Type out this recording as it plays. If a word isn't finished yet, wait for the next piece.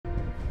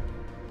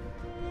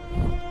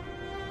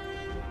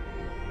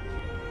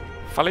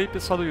Fala aí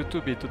pessoal do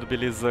YouTube, tudo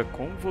beleza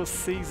com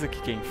vocês?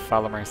 Aqui quem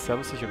fala é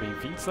Marcelo, sejam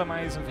bem-vindos a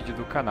mais um vídeo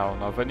do canal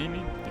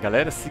NovAnime. E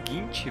galera,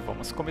 seguinte,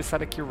 vamos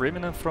começar aqui o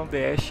Remnant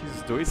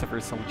II, a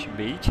versão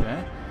Ultimate,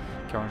 né?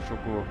 Que é um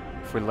jogo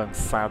que foi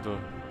lançado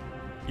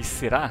e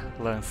será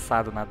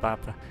lançado na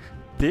data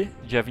de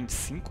dia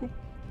 25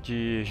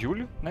 de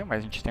julho, né? Mas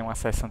a gente tem um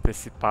acesso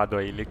antecipado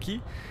a ele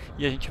aqui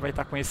e a gente vai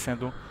estar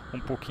conhecendo um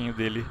pouquinho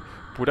dele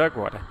por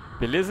agora.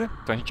 Beleza?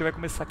 Então a gente vai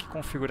começar aqui a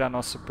configurar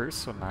nosso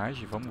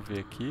personagem. Vamos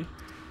ver aqui.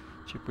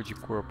 Tipo de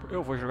corpo.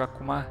 Eu vou jogar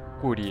com uma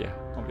guria.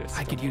 Vamos ver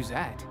se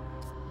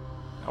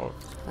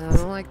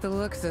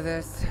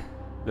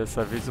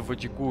Dessa vez eu vou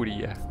de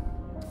guria.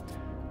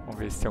 Vamos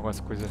ver se tem algumas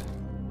coisas.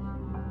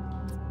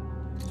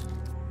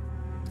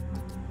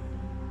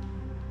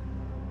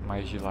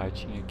 Mais de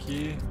ladinho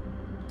aqui.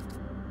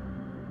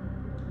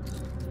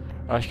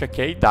 Acho que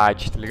aqui é a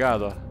idade, tá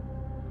ligado? Ó.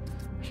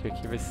 Acho que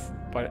aqui vai ser...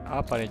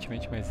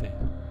 aparentemente vai ser.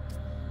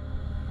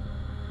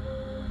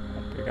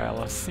 Vamos pegar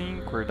ela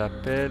assim, cor da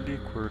pele,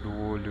 cor do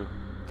olho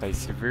tá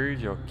esse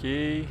verde,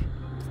 ok.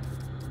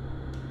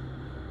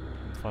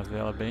 Vamos fazer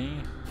ela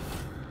bem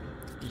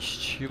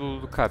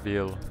estilo do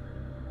cabelo.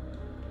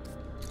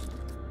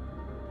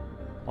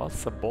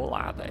 Nossa,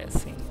 bolada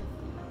essa, hein?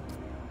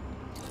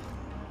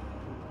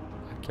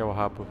 Aqui é o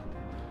rabo.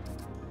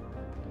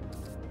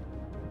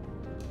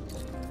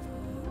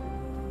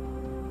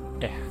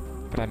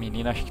 Pra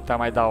menina acho que tá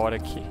mais da hora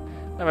aqui.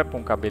 Ela vai pôr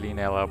um cabelinho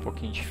nela um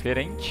pouquinho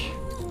diferente.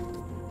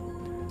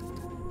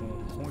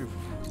 Um ruivo.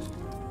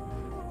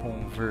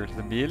 Um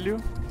vermelho.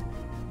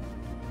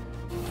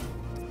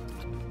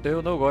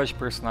 Eu não gosto de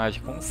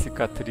personagem com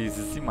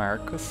cicatrizes e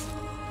marcas.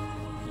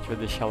 A gente vai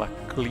deixar ela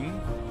clean.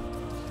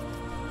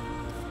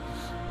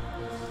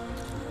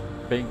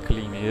 Bem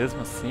clean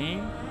mesmo,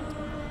 assim.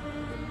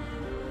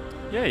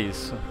 E é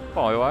isso.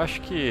 Bom, eu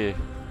acho que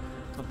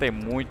não tem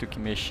muito o que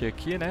mexer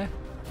aqui, né?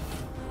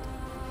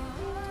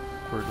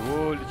 Cor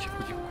do olho,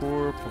 tipo de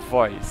corpo,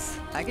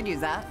 voz. I could use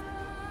that.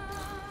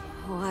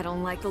 Oh, I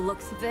don't like the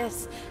looks of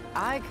this.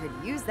 I could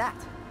use that.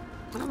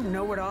 I don't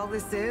know what all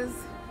this is.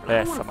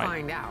 Essa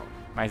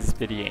mais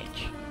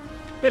experiente.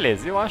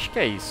 Beleza, eu acho que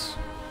é isso.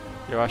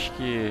 Eu acho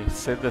que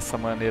ser dessa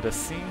maneira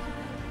assim,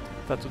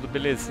 tá tudo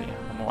belezinha.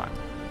 Vamos lá.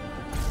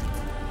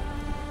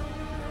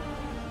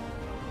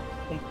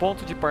 Um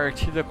ponto de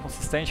partida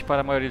consistente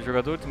para a maioria dos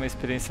jogadores, uma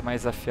experiência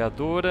mais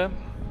afiadora,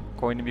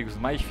 com inimigos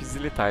mais difíceis e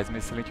letais, uma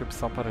excelente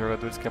opção para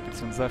jogadores que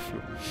apreciam um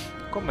desafio.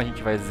 Como a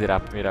gente vai zerar a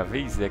primeira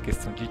vez, é a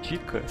questão de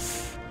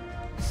dicas.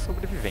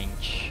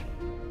 Sobrevivente.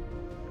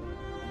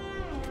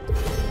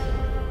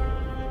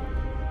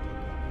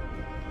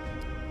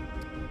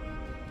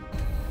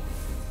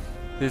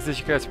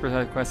 Deseja criar esse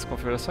personagem com essas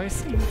configurações?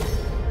 Sim.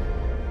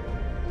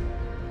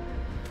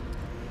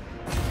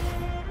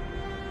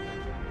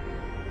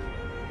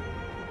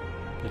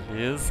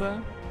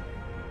 Beleza.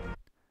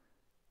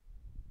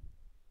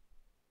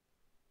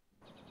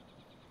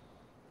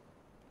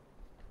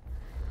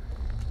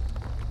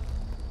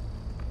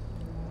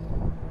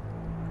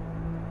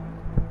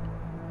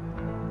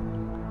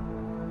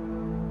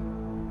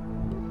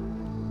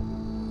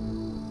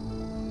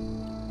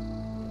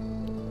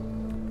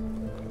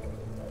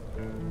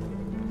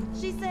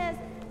 She says,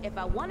 if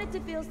I wanted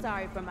to feel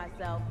sorry for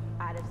myself,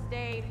 I'd have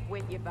stayed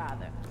with your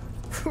father.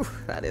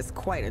 That is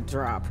quite a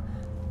drop.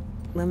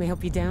 Let me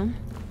help you down.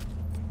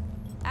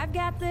 I've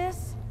got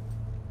this.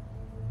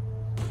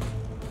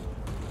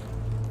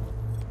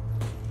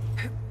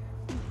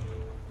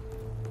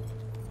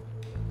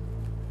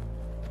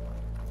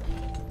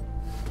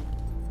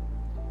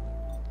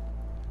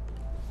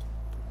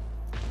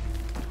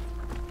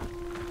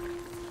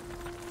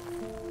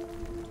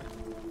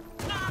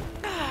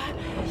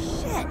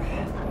 Shit.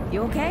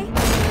 You okay?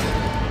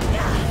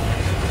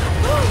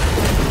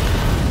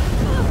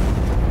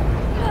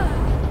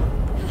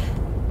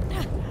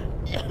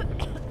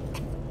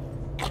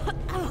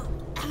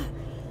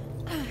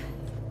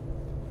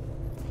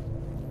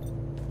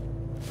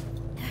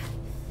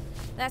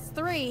 That's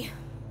 3.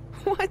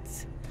 What?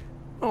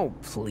 Oh,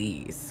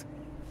 please.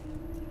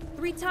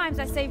 3 times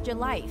I saved your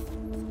life.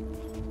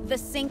 The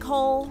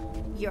sinkhole,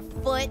 your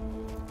foot.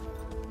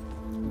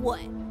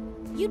 What?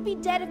 You'd be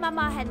dead if my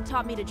mom hadn't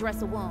taught me to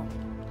dress a wound.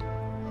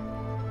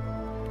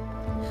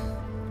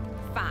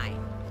 Fine.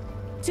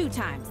 2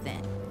 times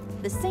then.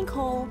 The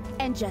sinkhole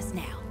and just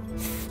now.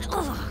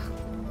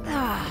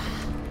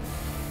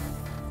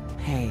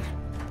 Hey,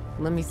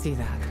 let me see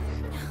that.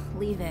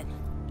 Leave it.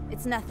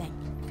 It's nothing.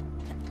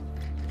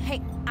 Hey,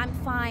 I'm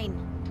fine.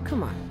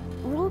 Come on,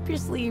 roll up your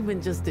sleeve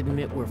and just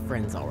admit we're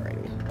friends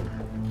already.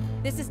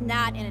 This is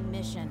not an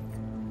admission.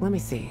 Let me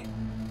see.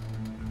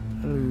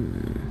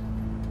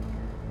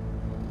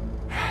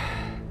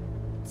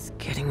 It's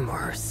getting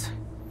worse.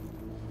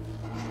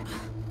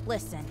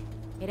 Listen,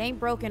 it ain't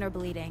broken or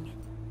bleeding.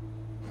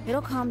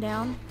 It'll calm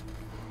down.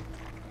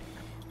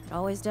 It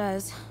always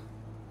does.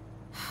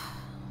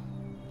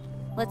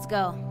 Let's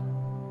go.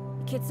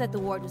 The kid said the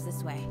ward was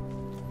this way.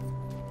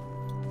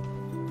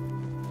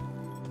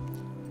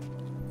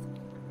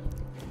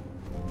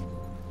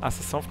 A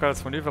sessão ficará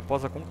disponível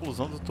após a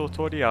conclusão do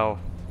tutorial.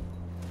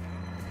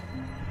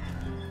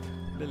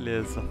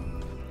 Beleza.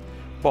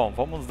 Bom,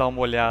 vamos dar uma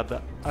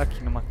olhada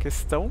aqui numa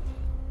questão,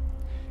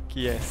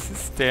 que é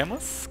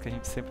sistemas, que a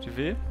gente sempre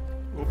vê,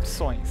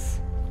 opções.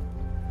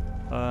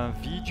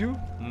 Vídeo,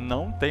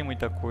 não tem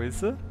muita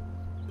coisa.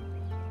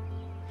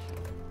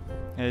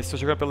 Estou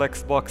jogando pelo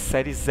Xbox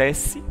Series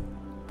S,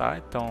 tá?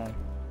 Então,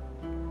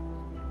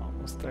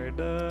 vamos mostrar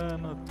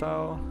dano e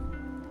tal.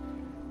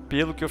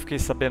 Pelo que eu fiquei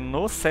sabendo,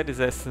 no Series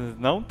S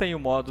não tem o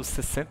modo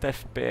 60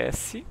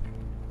 FPS.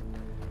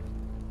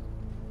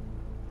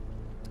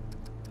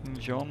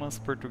 Idiomas,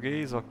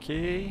 português,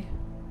 ok.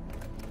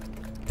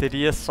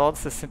 Teria só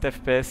 60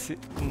 FPS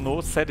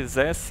no Series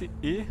S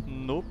e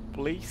no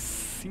Play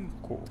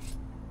 5.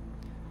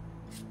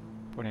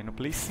 Porém, no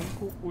Play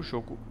 5 o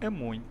jogo é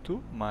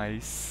muito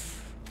mais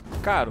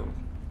caro.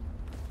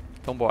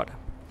 Então, bora.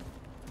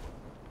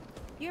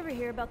 You ever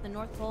hear about the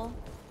North Pole?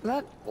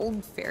 That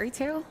old fairy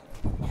tale?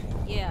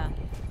 Yeah,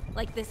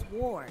 like this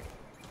ward.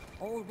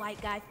 Old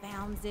white guy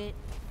founds it.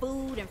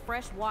 Food and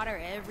fresh water,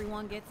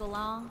 everyone gets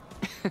along.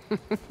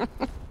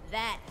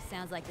 That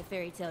sounds like the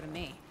fairy tale to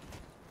me.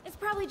 It's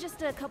probably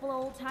just a couple of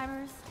old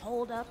timers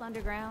holed up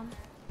underground.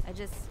 I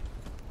just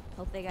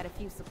hope they got a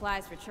few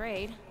supplies for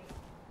trade.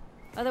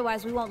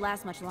 Otherwise, we won't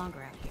last much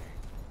longer out here.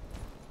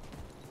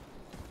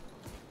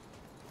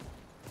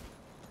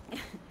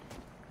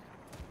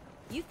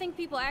 You think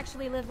people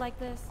actually live like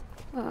this?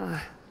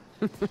 Not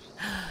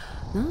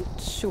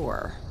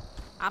sure.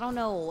 I don't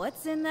know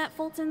what's in that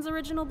Fulton's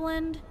original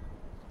blend,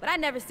 but I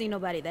never seen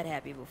nobody that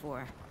happy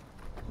before.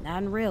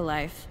 Not in real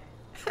life.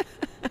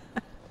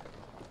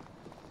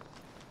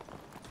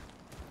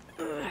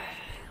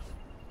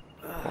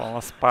 Bom,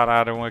 elas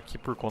pararam aqui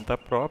por conta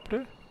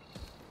própria.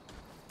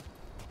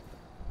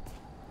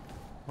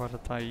 Agora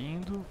tá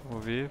indo, vou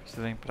ver,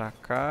 precisa ir pra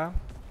cá.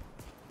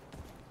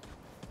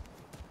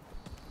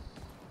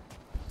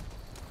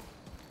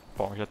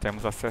 Bom, já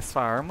temos acesso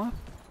à arma.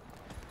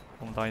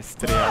 Vamos dar uma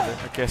estreada.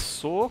 Aqui é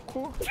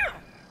soco.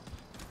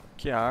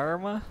 Aqui é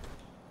arma.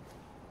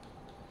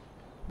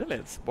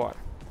 Beleza, bora.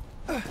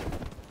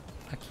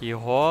 Aqui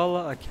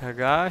rola, aqui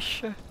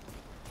agacha.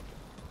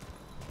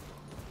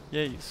 E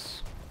é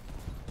isso.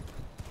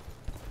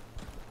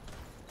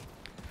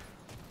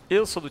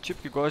 Eu sou do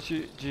tipo que gosta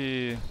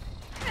de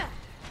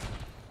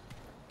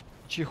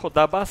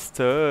rodar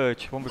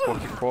bastante. Vamos ver qual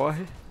que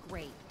corre.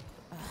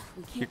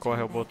 Aqui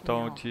corre é o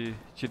botão de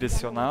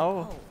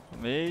direcional no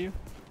meio.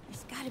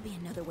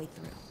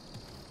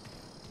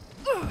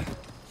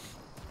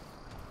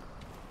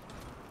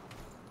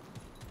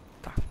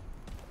 Tá.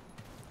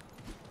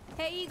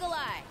 Hey, Eagle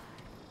Eye.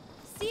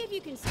 See if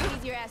you can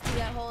squeeze your ass through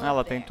that hole.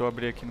 Ela tentou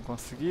abrir aqui, não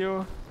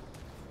conseguiu.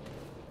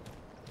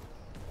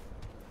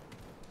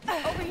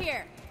 Over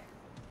here.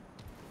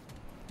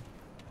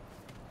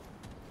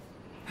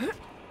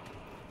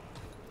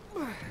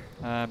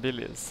 Ah,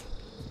 beleza.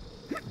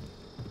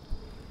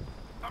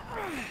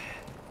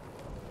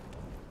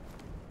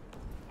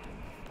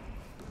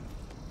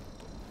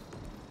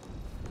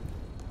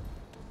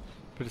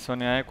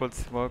 Pressione A quando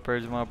se move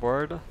perto de uma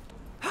borda.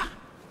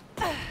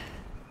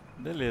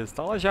 Beleza,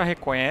 então ela já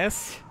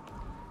reconhece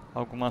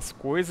algumas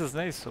coisas,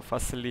 né? Isso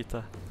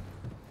facilita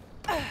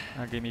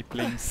a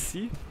gameplay em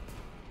si.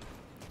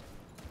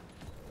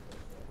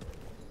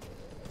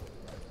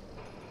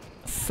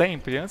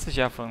 Sempre, antes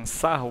de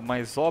avançar, o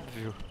mais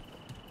óbvio.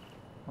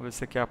 Vamos ver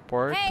se aqui é a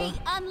porta. Hey,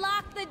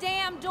 unlock the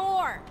damn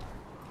door.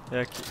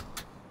 É aqui.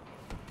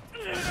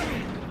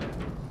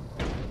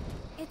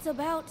 It's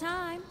about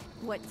time.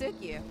 What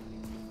took you?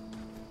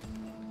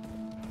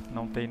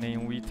 Não tem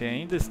nenhum item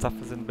ainda, está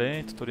fazendo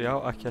bem,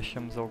 tutorial. Aqui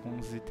achamos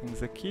alguns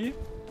itens aqui.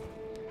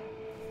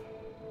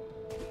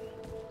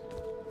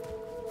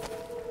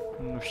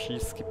 No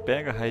X que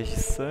pega, raiz de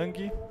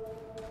sangue.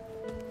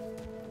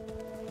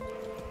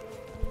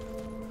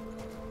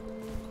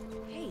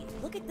 Hey,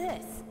 look at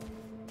this.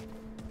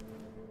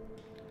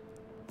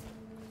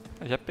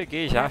 Eu já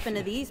peguei What já. happened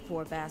to Filha. these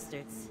poor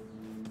bastards?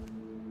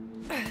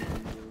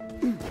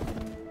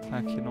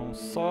 Aqui não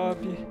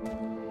sobe.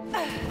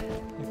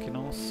 Aqui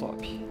não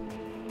sobe.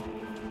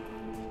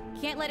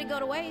 Can't let it go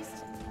to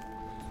waste.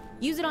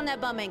 Use it on that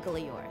bum ankle of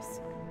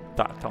yours.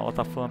 Tá, então ela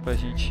tá falando pra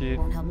gente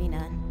Won't help me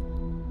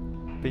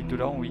none.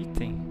 pendurar um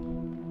item.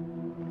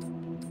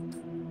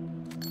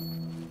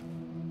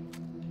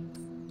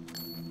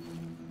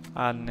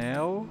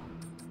 Anel.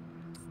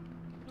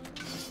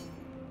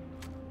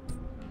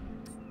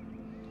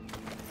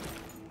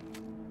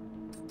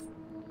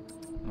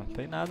 Não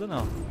tem nada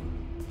não.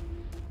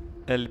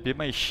 LB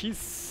mais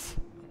X.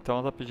 Então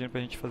ela tá pedindo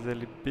pra gente fazer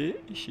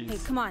LB e X. Hey,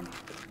 come on.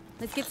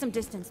 Let's get some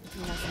distance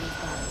between us and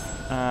these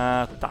guys.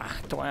 Ah, tá.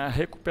 Então é a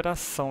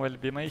recuperação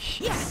LB mais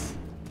X.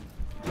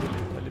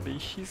 LB e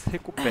X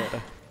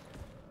recupera.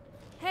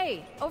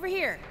 Hey, over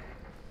here.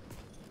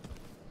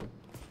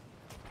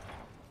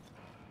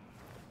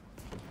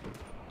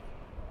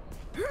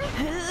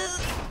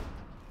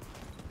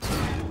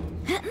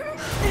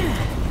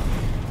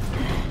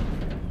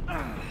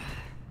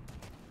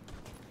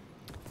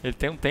 Ele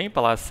tem um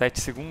tempo lá,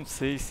 7 segundos,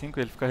 6, 5,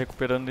 ele fica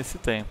recuperando nesse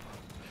tempo.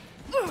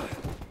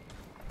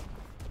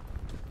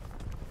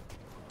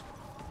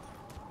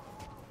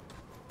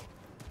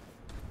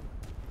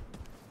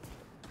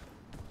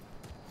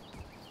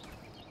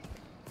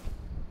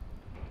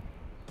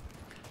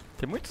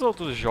 Tem muitos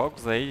outros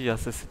jogos aí a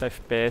 60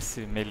 FPS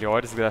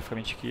melhores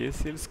graficamente que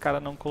esse, e os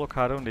caras não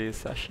colocaram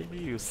nesse. Achei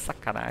meio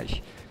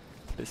sacanagem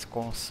desse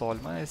console,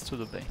 mas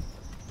tudo bem.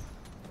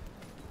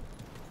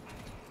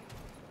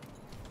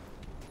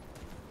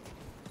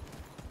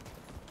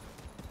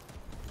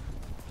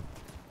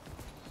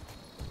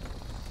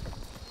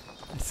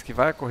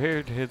 Esquivar a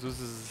correr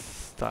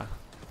reduz... tá.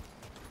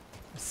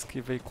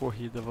 Esquiva e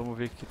corrida, vamos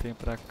ver o que tem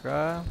pra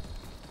cá.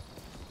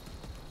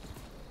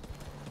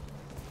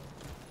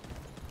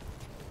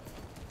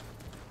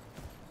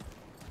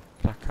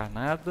 Pra cá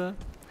nada.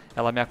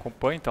 Ela me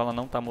acompanha, então ela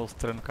não tá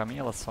mostrando o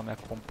caminho, ela só me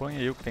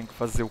acompanha. Eu que tenho que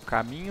fazer o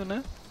caminho,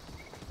 né?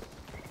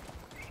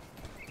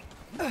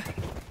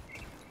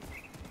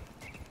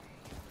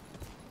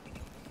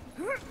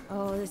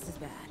 Oh, this is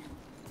bad.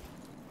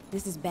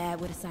 This is bad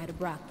with a side of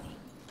broccoli.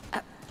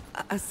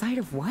 A side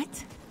of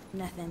what?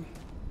 Nothing.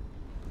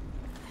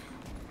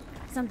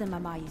 Something my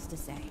ma used to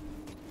say.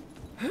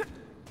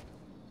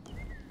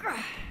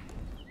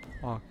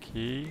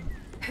 Ok.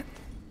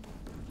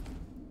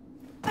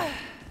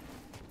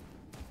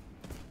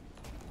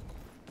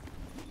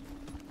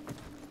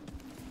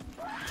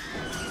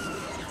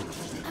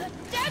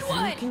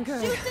 Deadwood!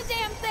 Shoot the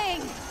damn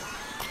thing!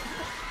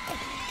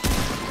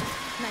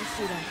 Nice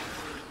shooting.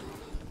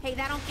 Hey,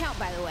 that don't count,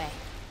 by the way.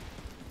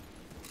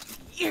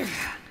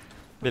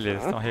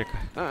 Beleza, então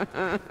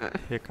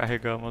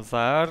recarregamos a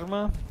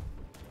arma.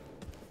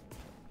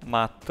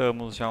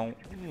 Matamos já um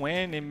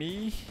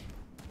enemy.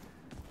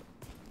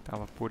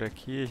 Tava por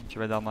aqui, a gente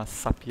vai dar uma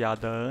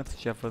sapeada antes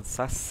de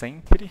avançar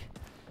sempre.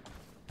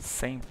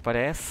 Sem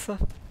pressa.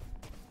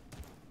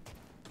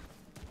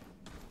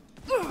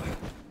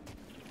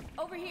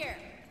 Over here.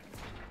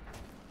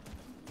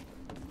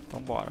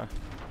 Então bora.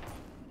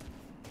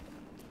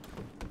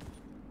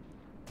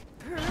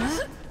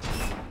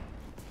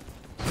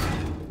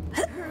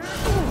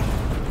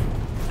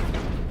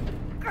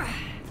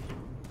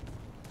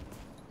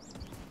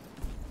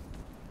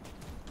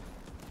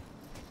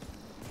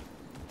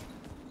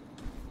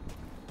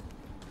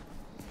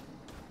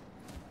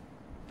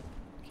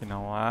 Que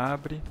não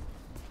abre.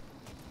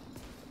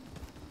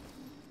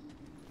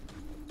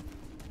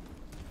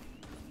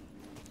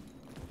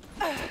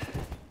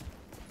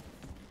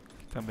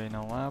 Que também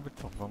não abre,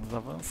 então vamos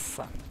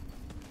avançar.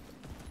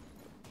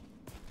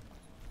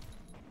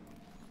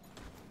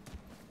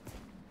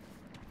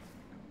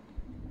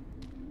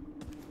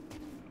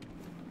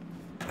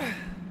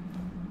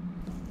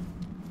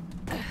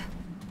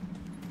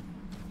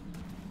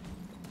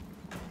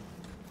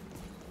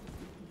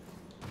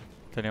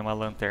 Tem nenhuma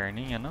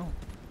lanterninha, não?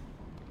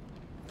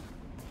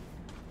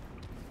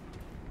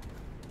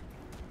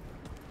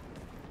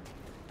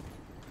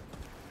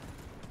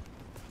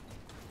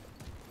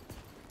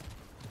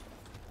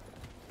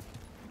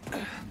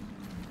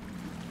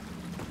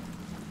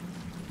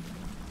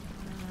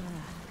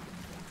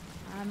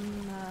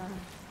 I'm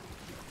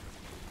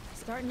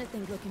starting to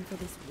think looking for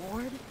this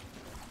ward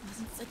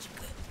wasn't such a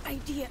good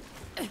idea.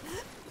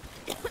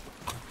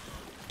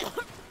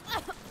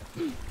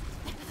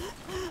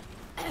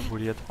 A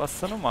guria tá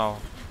passando mal.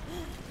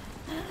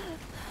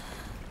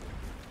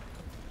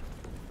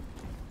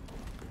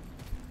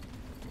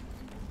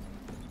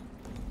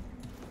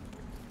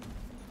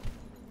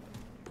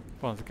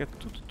 Bom, isso aqui é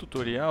tudo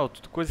tutorial,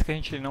 tudo coisa que a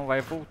gente não vai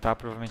voltar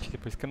provavelmente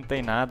depois, que não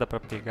tem nada pra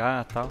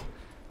pegar e tal.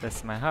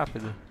 Desce mais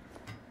rápido?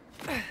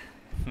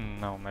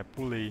 Não, mas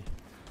pulei.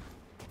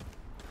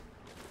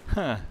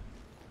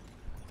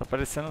 Tá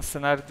parecendo um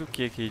cenário do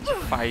que aqui? De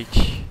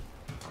fight.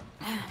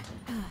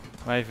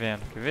 Vai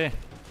vendo, quer ver?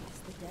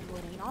 The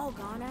Deadwood ain't all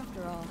gone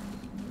after all.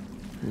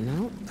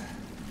 Nope.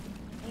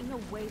 Ain't no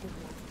way the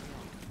ward's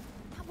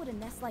real. How would a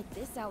nest like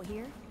this out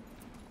here?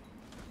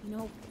 You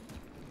know,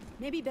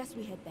 maybe best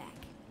we head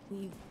back.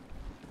 We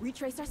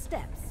retrace our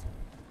steps.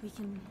 We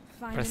can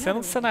find Parecendo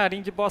um another way.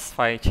 cenarinho de boss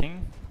fight,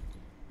 hein?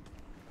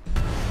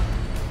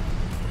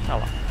 Olha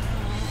lá.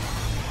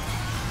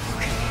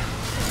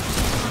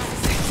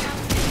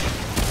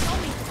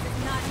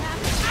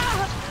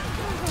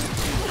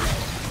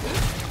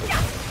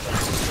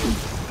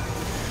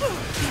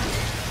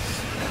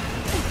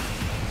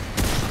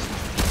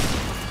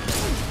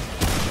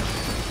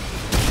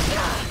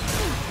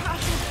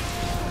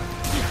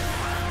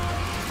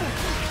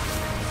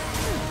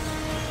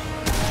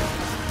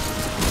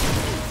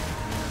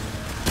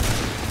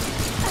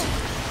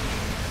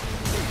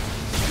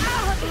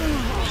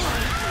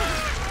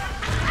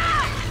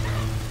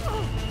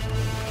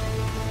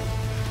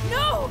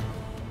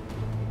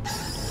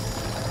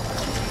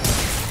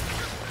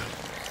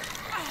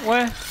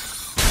 Ué?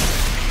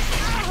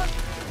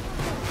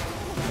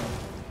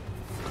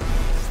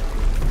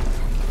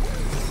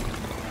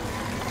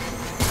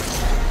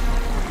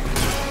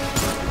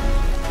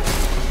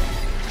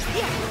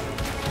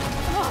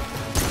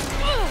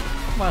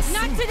 Como assim?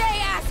 Not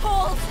today,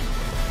 assholes!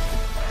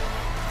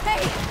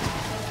 Hey,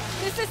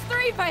 this is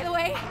 3, by the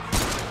way.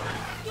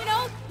 You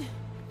know,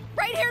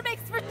 right here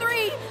makes for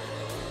 3.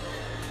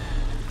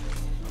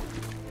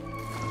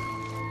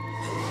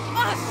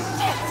 Oh,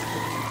 shit!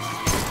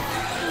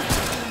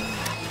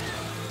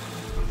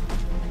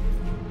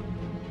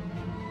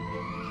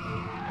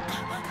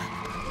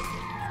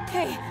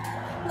 Hey,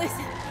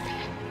 listen.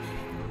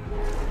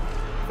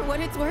 For what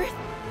it's worth,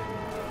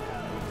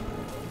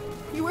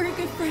 you were a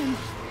good friend.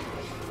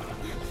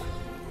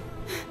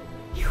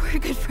 You were a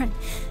good friend.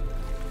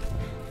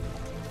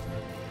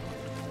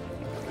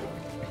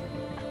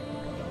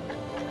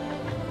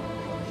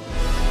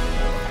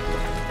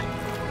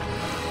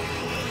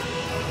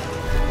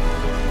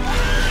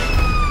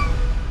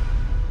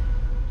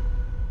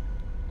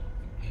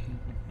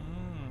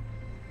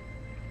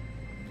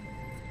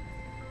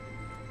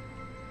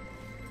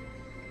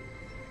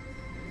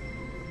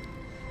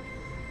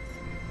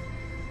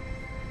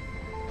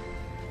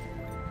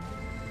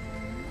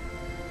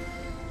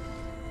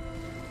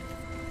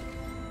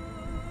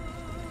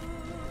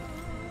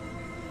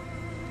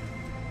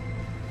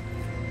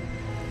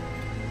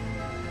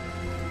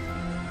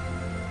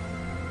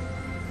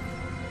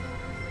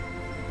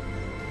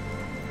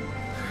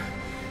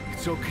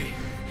 It's okay.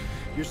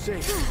 You're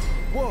safe.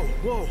 Whoa,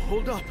 whoa,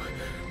 hold up.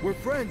 We're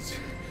friends.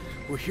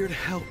 We're here to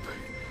help.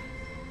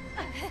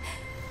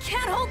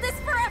 Can't hold this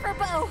forever,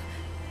 Bo!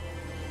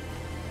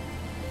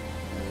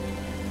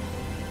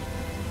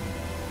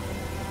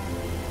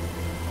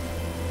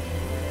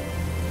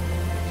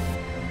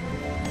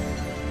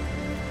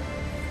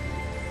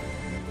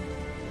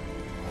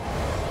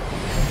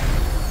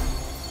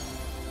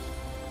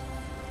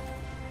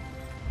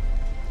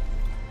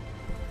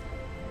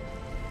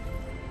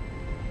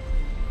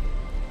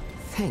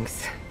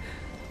 Thanks.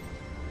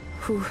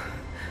 Who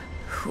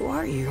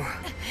are you?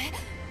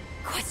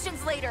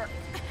 Questions later.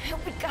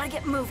 We gotta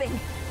get moving.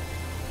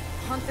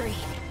 On 3. 1,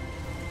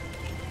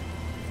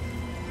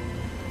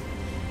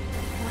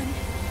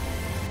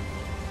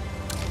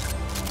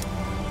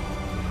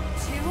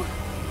 2,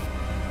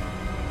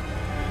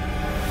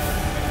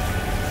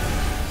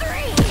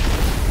 3.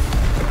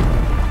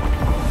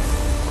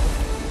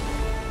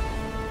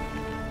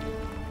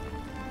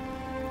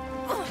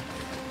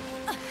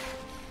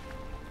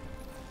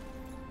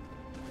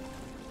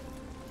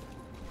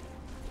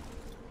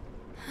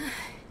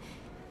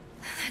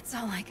 That's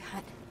all I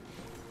got.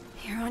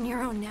 You're on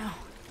your own now.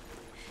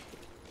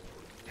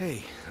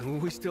 Hey,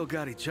 we still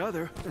got each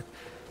other.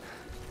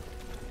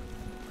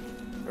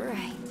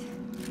 Right.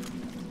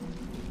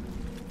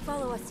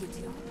 Follow us, you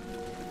two.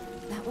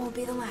 That won't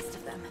be the last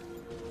of them.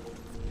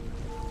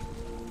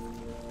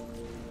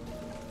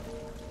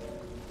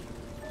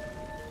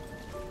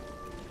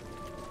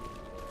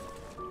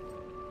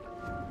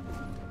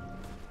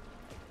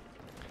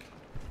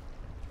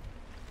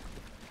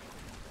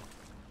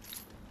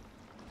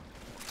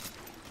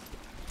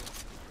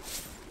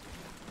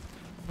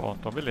 Bom,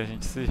 então beleza, a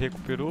gente se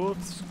recuperou,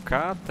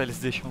 sucata, eles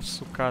deixam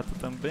sucata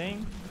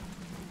também.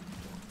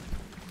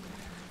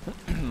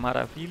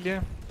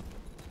 Maravilha.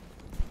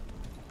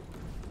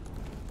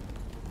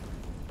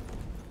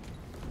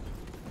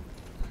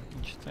 A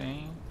gente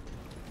tem...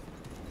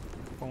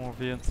 Vamos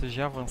ver antes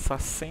de avançar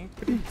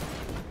sempre.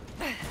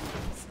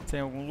 Se tem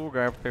algum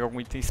lugar para pegar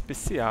algum item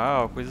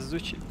especial, coisas do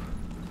tipo.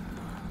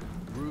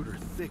 Rude or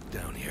thick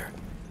down here.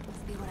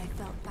 Must be what I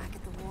felt back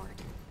at the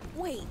ward.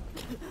 Wait.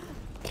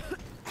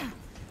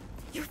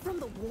 You're from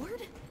the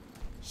ward?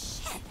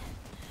 Shit.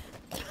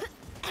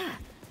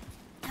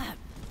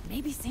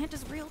 Maybe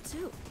Santa's real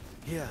too.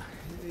 Yeah,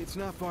 it's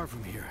not far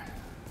from here.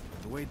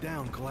 The way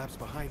down collapsed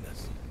behind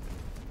us.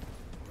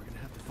 We're gonna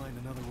have to find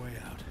another way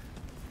out.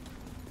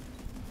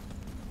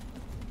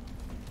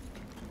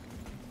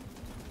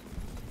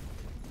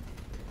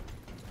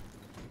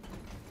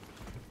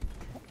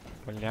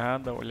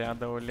 Olhada,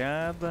 olhada,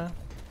 olhada.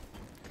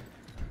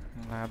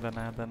 Nada,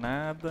 nada,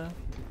 nada.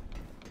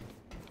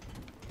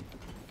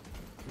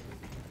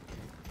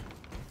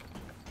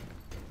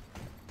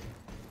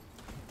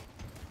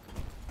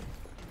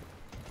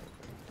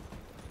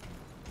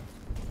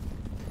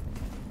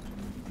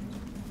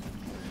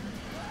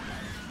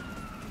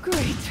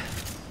 Great.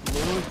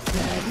 Lord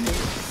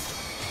Sadness.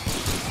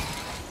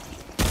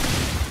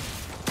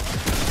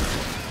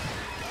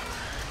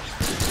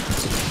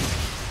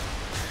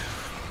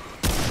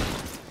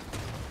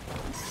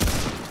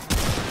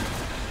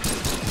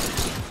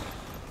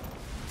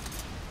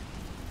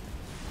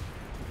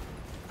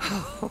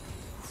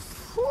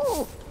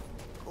 Oh,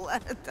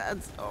 glad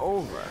that's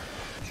over.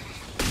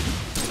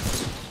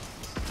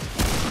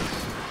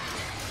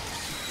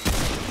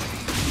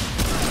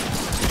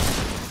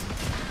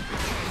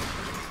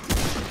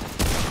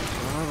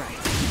 All right,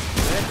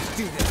 let's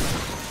do this.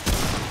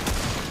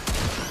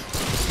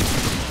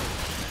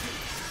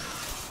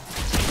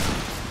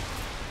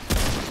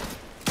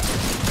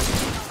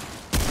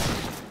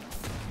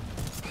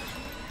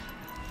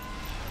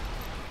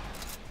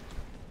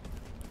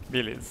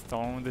 Beleza,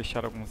 então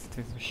deixar alguns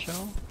itens no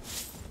chão.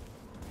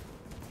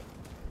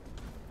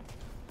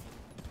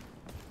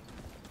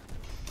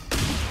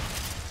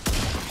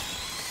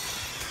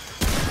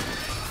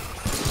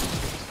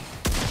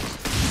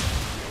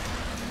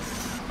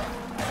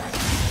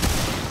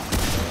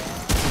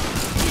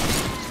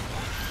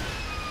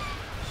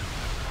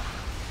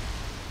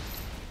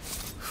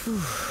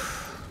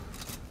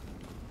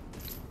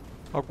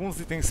 Alguns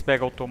itens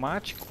pega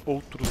automático,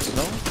 outros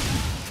não.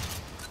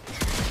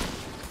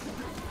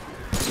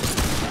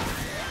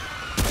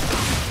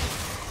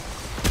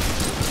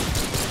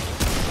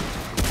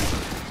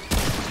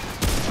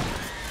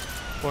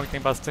 Bom, tem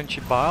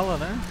bastante bala,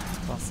 né?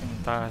 Então assim,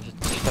 a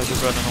gente tá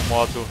jogando no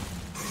modo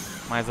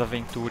mais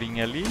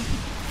aventurinha ali.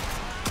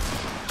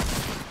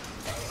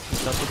 E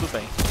tá tudo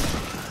bem.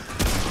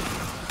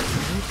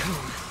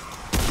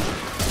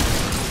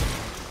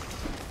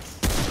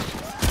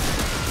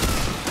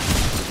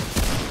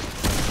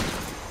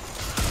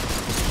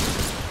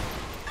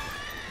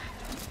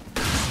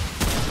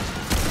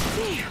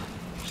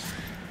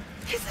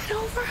 Is it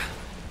over?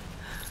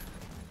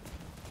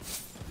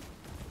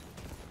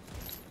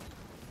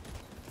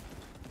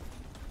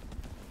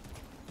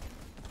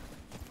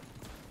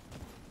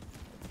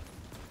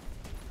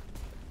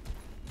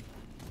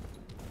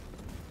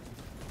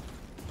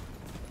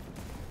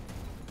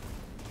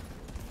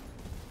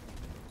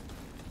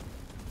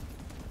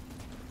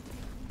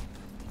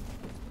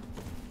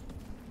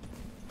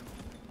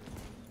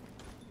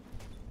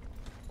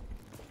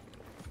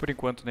 Por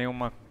enquanto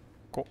nenhuma...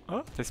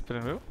 Ah, tá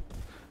esperando eu?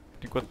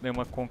 Por enquanto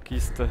nenhuma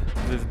conquista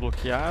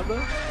desbloqueada.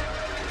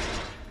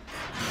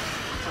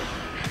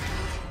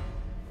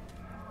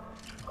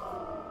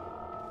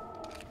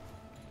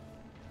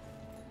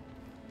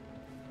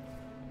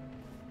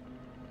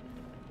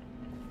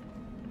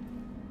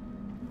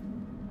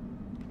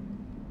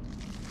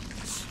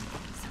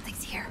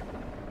 Something's here.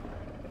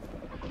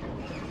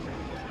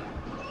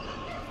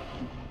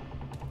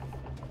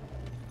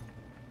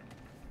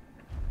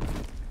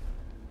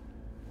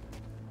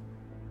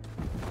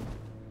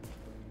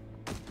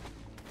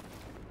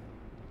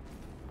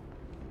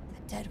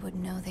 Dead would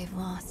know they've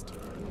lost,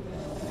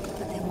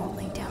 but they won't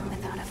lay down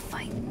without a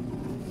fight.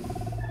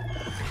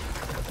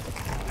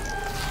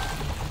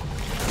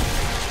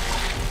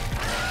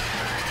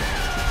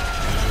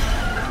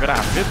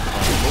 Graveto,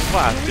 mano.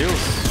 Louva a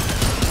Deus.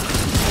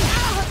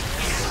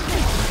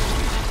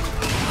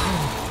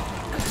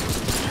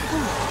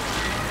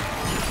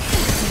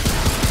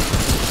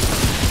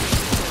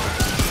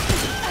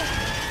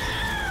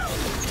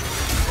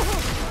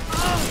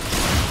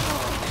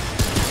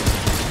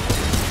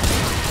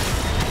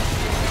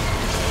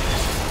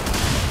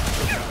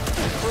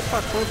 Corpo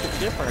a corpo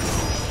aqui, parceiro.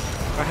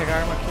 Vou carregar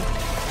a arma aqui.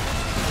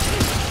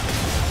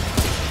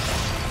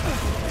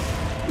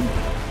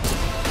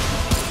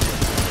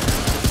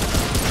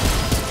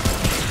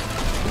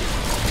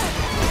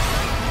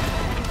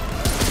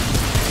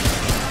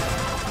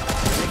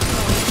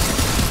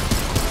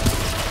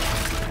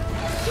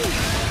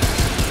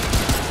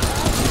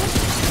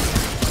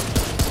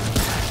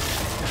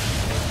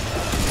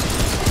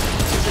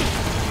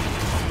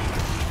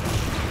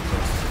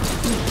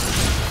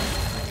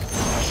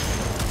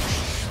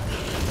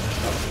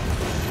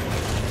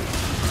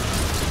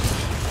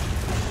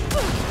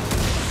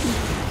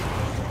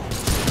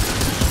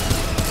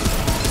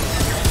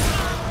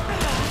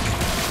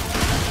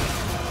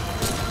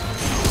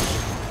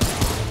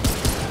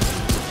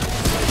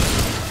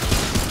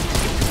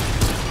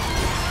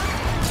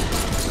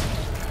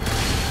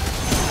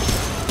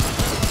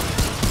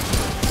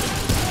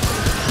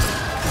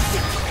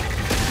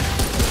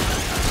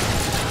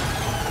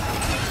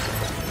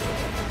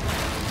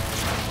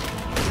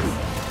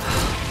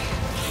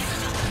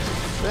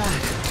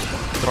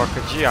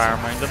 Troca de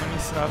arma, ainda não me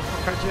ensinaram a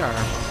trocar de arma.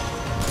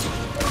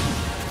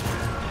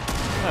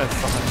 É,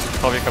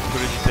 só ver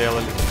captura de tela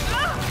ali.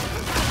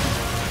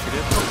 Eu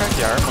queria trocar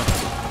de arma.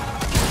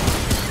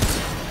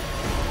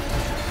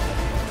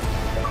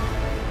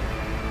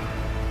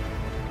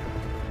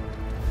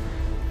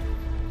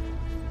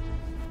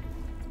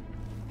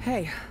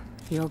 Hey,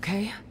 you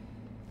okay?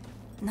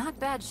 Not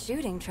bad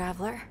shooting,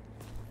 traveler.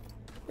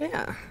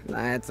 Yeah,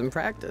 I had some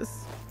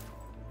practice.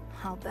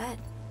 I'll bet.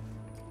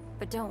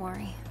 But don't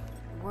worry.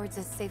 The ward's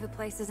as safe a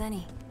place as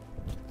any.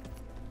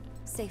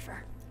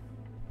 Safer.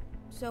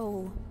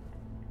 So,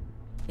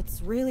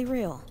 it's really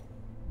real.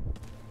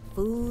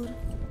 Food,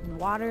 and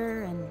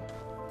water, and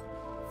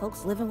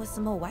folks living with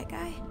some old white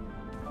guy?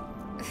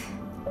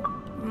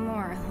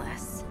 More or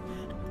less.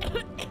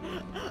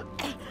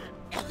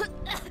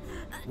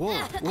 Whoa,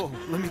 whoa,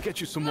 let me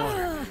get you some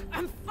water.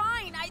 I'm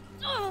fine,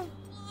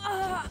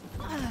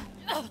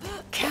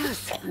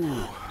 Cass!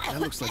 Ooh,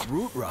 that looks like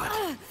root rot.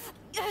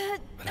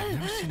 But I've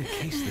never seen a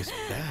case this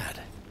bad.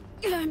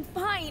 I'm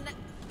fine.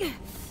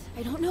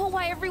 I don't know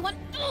why everyone...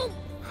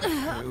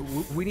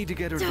 We need to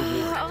get her to the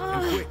ward,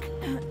 and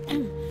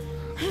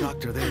quick.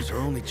 Doctor, there's her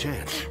only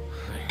chance.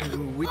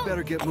 We'd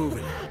better get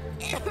moving,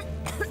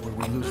 before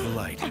we lose the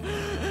light.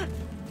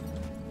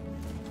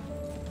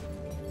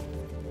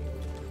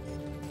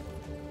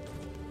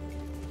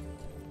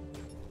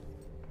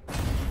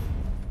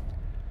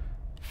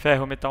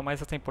 Ferro, o metal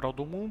mais atemporal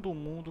do mundo, um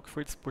mundo que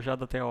foi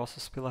despojado até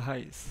ossos pela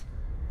raiz.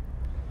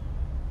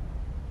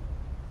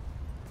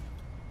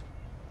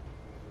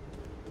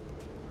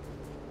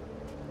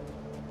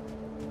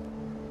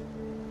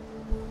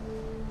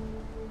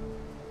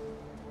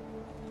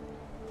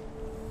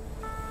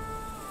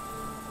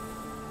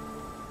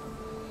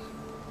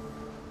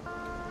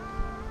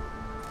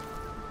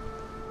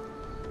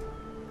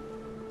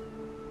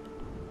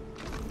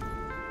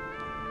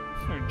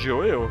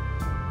 Judiou eu.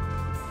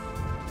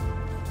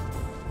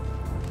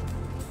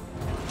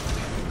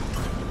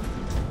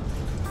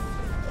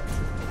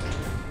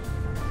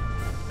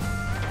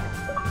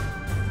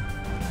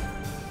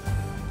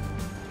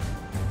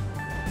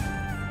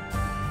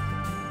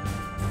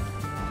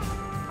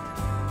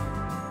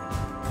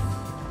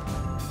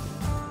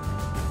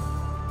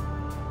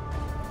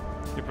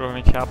 E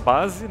provavelmente é a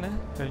base, né?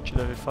 Que a gente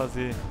deve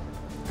fazer.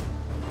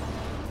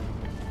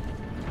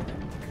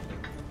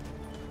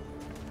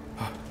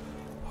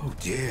 Oh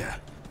dear.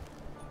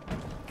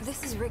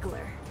 This is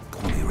Wriggler.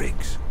 Call me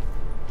Riggs.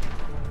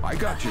 I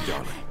got you,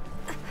 darling.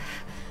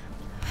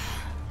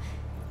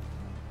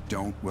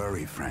 Don't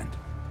worry, friend.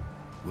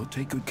 We'll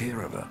take good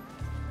care of her.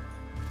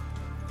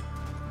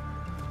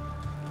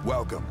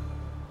 Welcome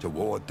to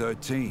Ward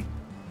 13.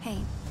 Hey,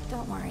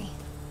 don't worry.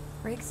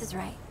 Riggs is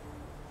right.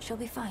 She'll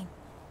be fine.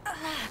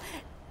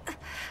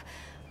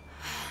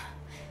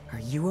 Are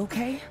you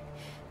okay?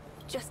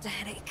 Just a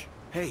headache.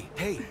 Hey,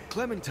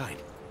 Clementine.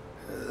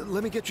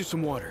 Let me get you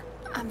some water.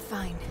 I'm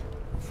fine.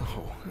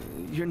 Oh,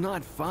 you're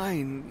not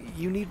fine.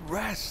 You need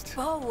rest.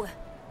 Bo!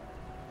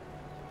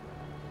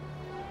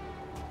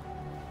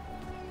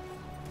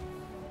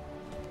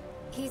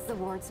 He's the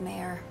ward's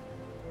mayor.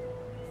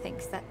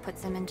 Thinks that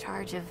puts him in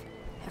charge of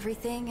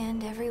everything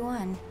and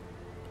everyone.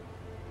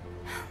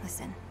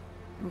 Listen,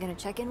 I'm gonna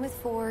check in with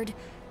Ford,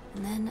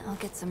 and then I'll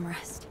get some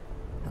rest.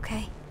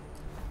 Okay?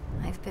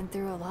 I've been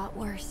through a lot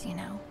worse, you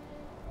know.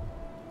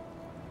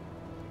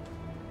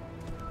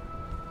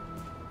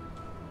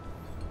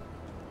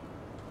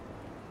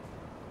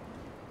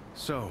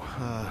 So,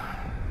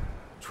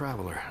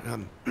 Traveler,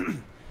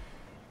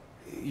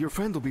 your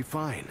friend will be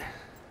fine.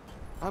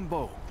 I'm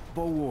Bo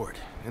Ward,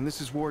 and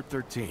this is Ward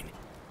 13.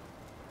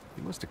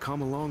 You must have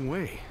come a long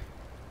way.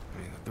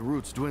 I mean, the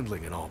route's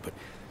dwindling and all, but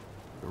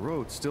the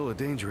road's still a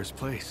dangerous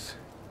place.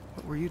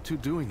 What were you two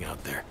doing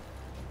out there?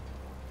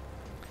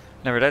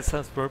 Na verdade,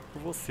 estamos por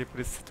você,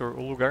 por esse setor.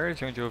 O lugar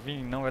de onde eu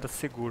vim não era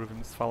seguro.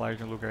 Vimos falar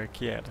de um lugar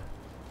que era.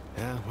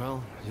 Yeah,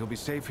 well, you'll be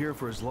safe here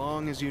for as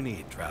long as you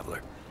need,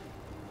 Traveler.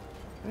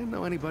 I didn't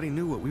know anybody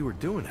knew what we were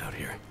doing out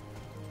here.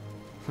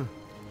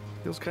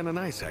 Feels kind of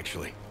nice,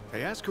 actually.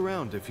 Hey, ask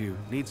around if you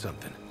need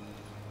something.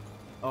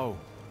 Oh,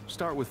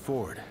 start with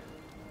Ford.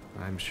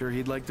 I'm sure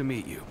he'd like to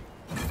meet you.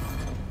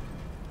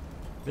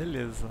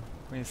 Beleza,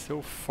 conheceu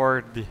o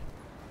Ford.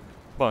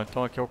 Bom,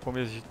 então aqui é o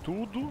começo de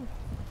tudo.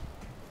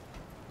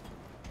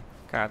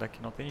 Cara,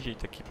 aqui não tem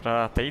jeito. Aqui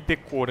pra até ir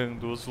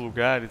decorando os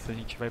lugares, a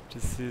gente vai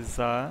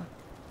precisar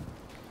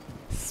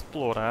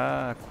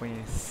explorar,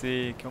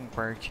 conhecer. Aqui é um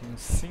quartinho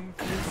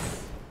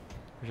simples.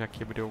 Já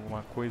quebrei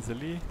alguma coisa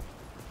ali.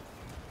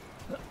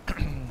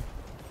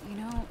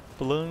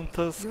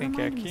 Plantas, quem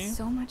quer aqui?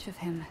 So much of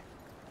him.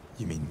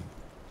 You mean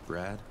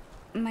Brad?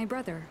 My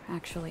brother,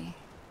 actually.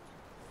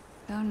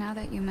 Though now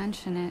that you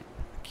mention it,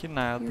 Que you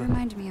nada.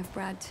 remind me of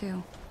Brad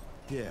too.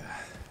 Yeah.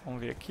 Vamos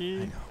ver I aqui.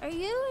 know. Are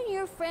you and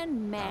your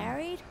friend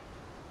married?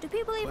 Do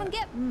people even What?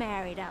 get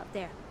married out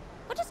there?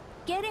 What does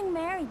getting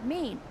married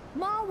mean?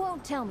 Ma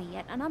won't tell me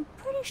yet, and I'm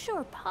pretty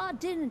sure Pa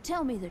didn't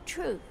tell me the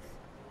truth.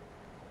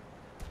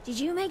 Did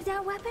you make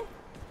that weapon?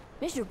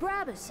 Mr.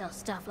 Brabus sells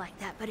stuff like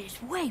that, but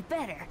it's way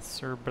better.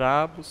 Sr.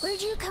 Brabus.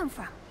 Where'd you come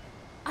from?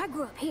 I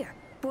grew up here,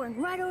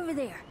 born right over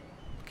there.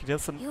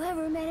 Criança You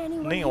ever met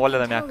anyone nem who olha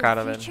can na minha tell the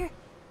cara, velho. future?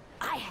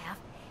 I have.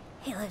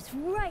 He lives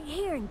right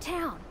here in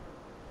town.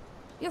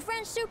 Your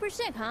friend's super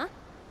sick, huh?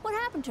 What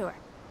happened to her?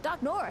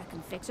 Doc Nora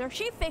can fix her.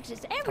 She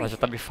fixes Ela já everything.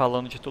 tá me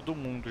falando de todo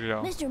mundo já.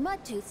 Mr.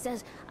 Mudtooth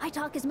says I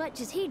talk as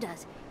much as he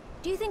does.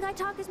 Do you think I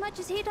talk as much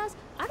as he does?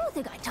 I don't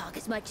think I talk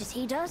as much as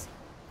he does.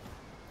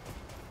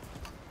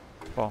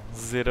 Bom,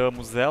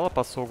 zeramos ela,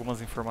 passou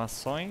algumas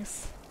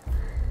informações.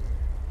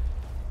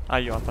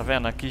 Aí, ó, tá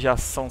vendo? Aqui já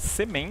são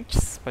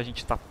sementes pra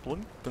gente tá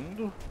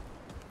plantando.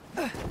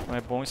 Então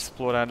é bom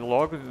explorar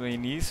logo no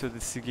início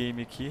desse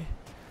game aqui.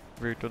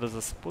 Ver todas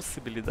as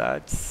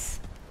possibilidades.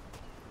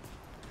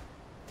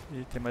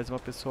 E tem mais uma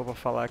pessoa pra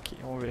falar aqui,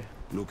 vamos ver.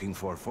 Looking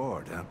for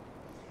Ford, huh?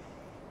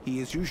 He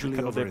is usually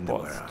Fica no over in the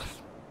depósito.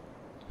 warehouse.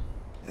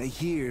 I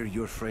hear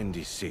your friend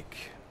is sick.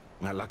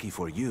 Lucky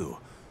for you,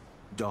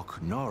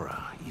 Doc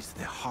Nora is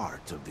the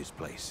heart of this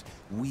place.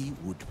 We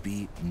would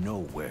be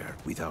nowhere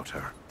without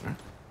her. Huh?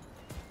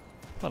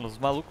 Mano, os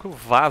malucos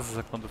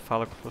vazam quando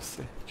fala com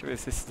você. Deixa eu ver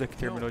se esse daqui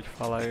terminou de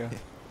falar aí,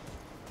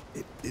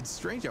 ó. It's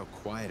strange how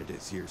quiet it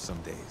is here some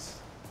days.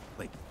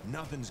 Like,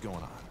 nothing's going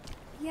on.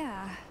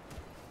 Yeah.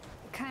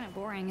 Kind of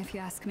boring if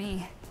you ask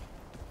me.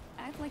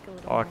 I'd like a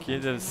little Ó, more aqui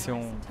adventure deve in ser my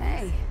um... life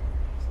Hey,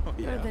 Oh,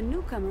 you're yeah. the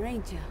newcomer,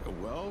 ain't you?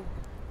 Well,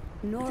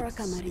 we Nora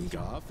could sneak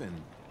Camarillo. off and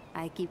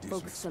I keep do some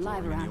folks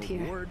alive exploring in around the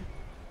here. ward.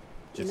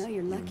 You Just know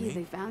you're and lucky me.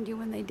 they found you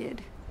when they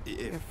did. If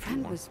Your you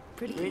friend want. was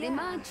pretty Yeah.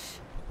 much.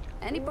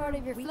 Any part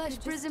of your we flesh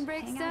could prison just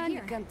breaks hang out down, you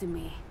here. come to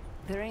me.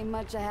 There ain't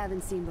much I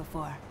haven't seen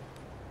before.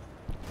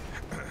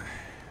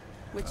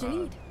 What you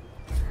need?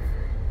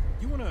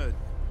 You wanna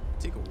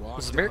take a walk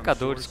Os down the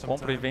mercadores shore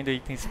compram e sometime? vendem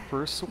itens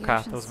por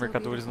sucata. Os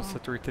mercadores no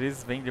setor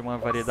 3 vendem uma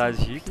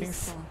variedade de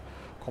itens.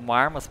 como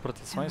armas,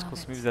 proteções,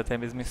 consumíveis e até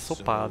mesmo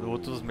ensopado.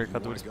 Outros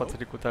mercadores podem ser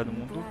recrutados no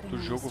mundo do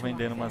jogo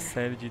vendendo uma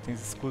série de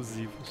itens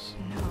exclusivos.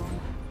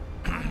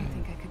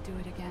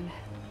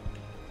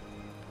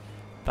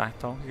 Tá,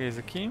 então o que é isso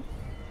aqui?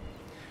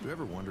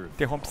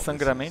 Interrompe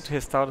sangramento,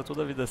 restaura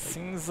toda a vida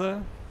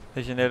cinza,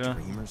 regenera,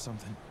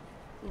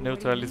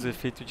 neutraliza o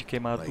efeito de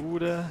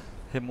queimadura,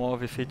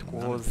 remove efeito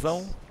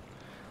corrosão,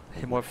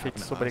 remove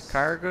efeito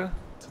sobrecarga.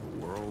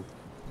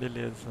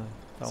 Beleza,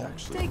 então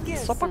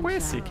só pra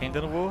conhecer, que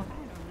ainda não vou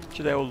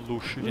te dar o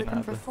luxo de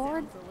nada.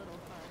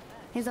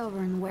 He's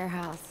over in the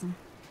warehouse.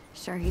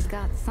 Sure, he's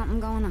got something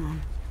going on.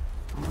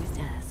 Always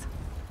does.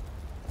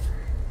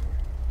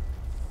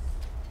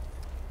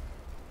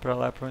 Pra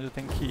lá é pra onde eu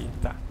tenho que ir,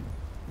 tá.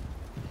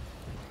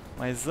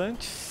 Mas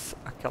antes,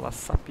 aquela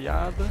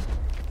sapiada.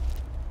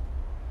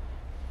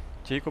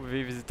 Jacob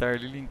veio visitar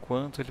Lily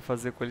enquanto ele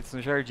fazia colheitas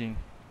no jardim.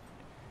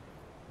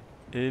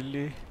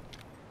 Ele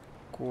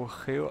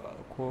corre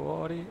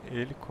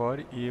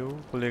e eu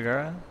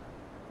colegar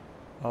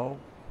ao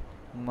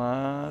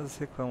mas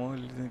reclamou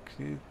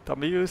que tá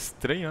meio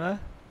estranho, né?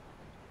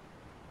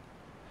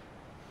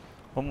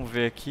 Vamos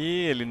ver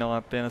aqui, ele não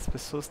apenas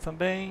pessoas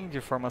também, de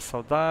forma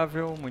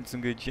saudável, muitos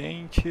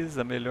ingredientes,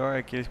 a melhor é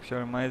aqueles que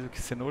tiveram mais do que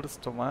cenouras,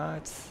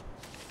 tomates.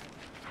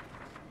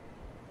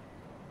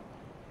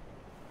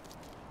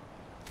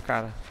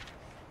 Cara,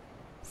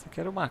 isso aqui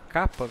era uma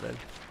capa, velho.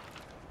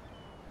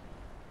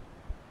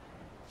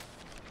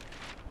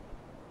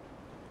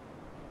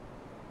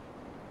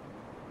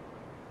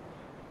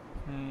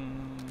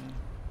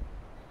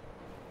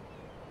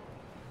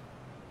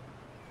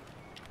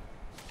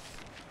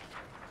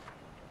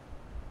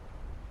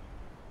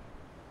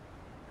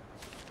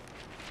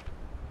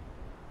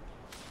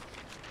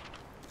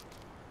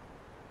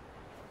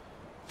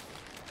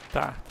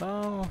 Tá,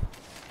 então,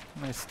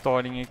 uma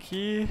historinha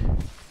aqui.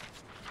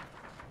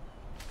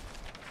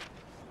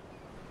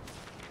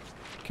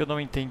 Que eu não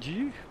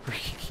entendi, por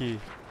que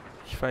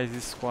faz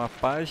isso com a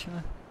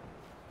página.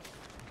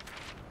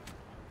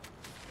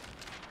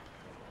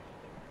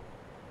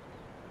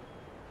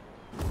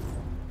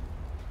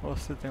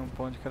 Você tem um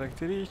ponto de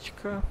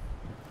característica.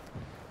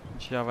 A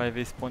gente já vai ver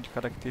esse ponto de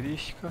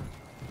característica.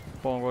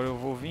 Bom, agora eu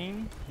vou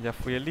vir, já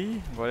fui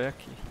ali, agora é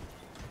aqui.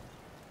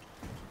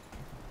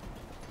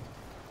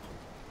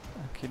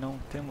 Aqui não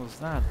temos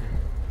nada.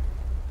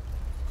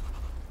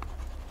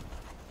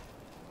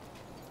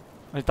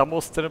 Ele tá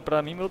mostrando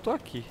pra mim, mas eu tô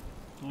aqui.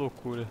 Que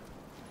loucura.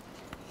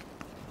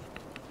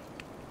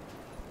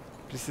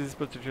 Preciso se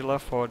proteger lá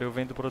fora, eu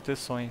vendo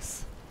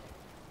proteções.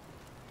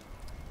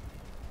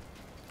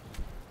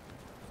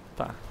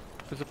 Tá,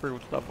 depois eu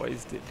pergunto da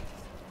voz dele.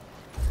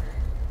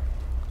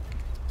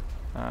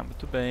 Ah,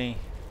 muito bem.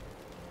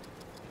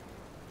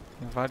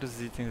 Tem vários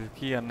itens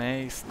aqui,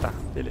 anéis, tá,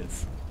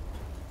 beleza.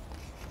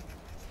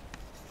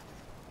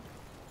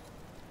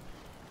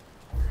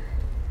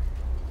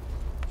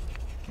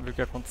 Vamos ver o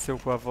que aconteceu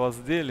com a voz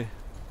dele.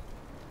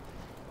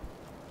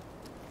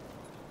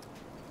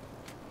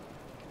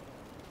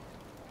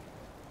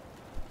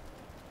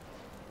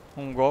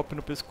 Um golpe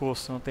no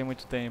pescoço, não tem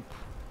muito tempo.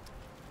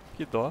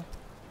 Que dó.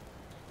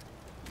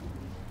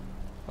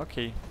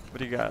 Ok,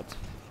 obrigado.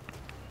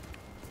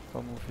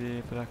 Vamos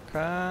ver pra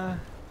cá.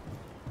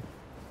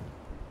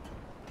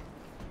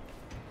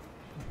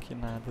 Aqui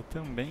nada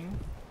também.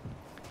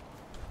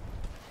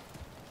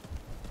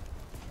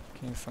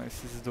 Quem são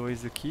esses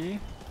dois aqui?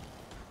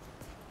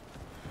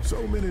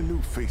 So many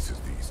new faces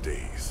these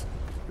days.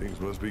 Things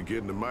must be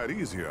getting mighty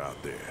easier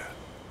out there.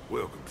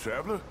 Welcome,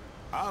 traveler.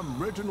 I'm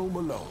Reginald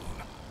Malone,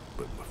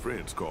 but my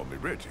friends call me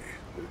Reggie.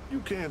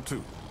 You can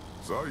too.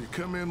 Saw you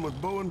come in with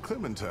Bo and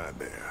Clementine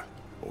there.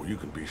 Or you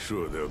can be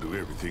sure they'll do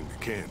everything they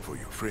can for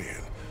your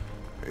friend.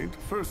 Ain't the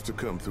first to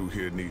come through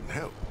here needing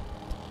help.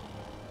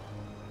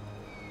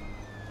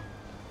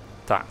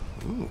 Tá.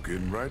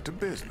 Getting right to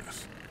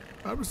business.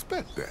 I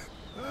respect that.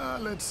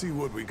 Let's see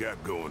what we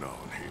got going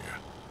on here.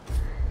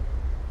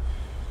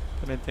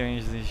 Também tem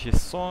as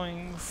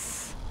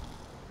injeções.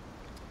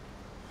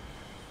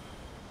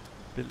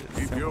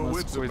 Beleza, tem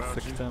algumas coisas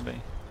aqui também.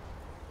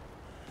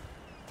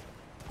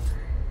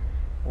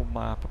 O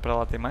mapa, pra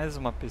lá tem mais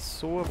uma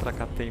pessoa, pra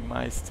cá tem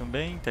mais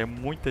também. Tem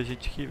muita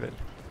gente aqui, velho.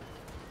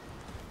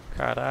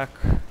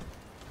 Caraca.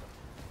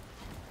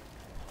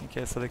 Quem que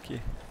é essa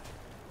daqui?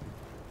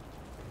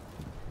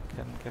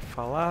 Não quer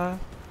falar.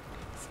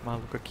 Esse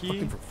maluco aqui.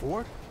 Looking for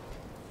Ford?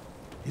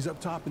 He's up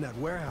top in that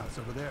warehouse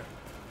over there.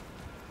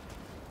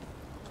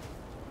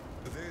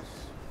 This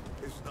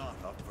is not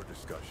up for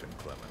discussion,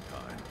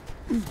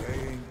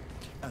 Clementine.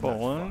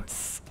 Bom,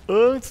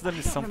 antes da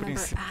missão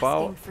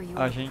principal,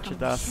 a gente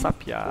dá a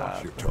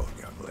sapiada.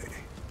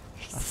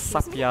 A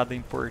sapiada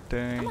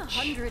importante.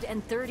 I'm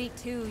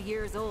 132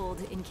 years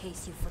old, in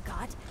case you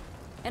forgot.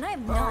 And I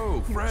am not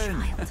your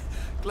friend. child.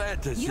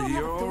 Glad to You see don't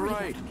have you're all authority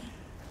right. over me.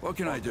 What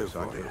can I do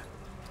for you?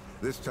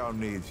 This town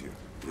needs you.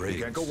 You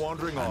Greetings. can't go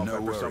wandering And off no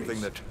after worries.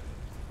 something that...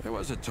 There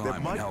was a that time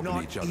when might helping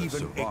not each other even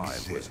survive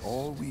was exist.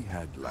 all we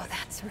had Oh, left.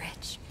 that's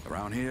rich.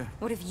 Around here,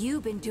 What have you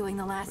been doing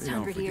the last we don't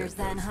 100 forget years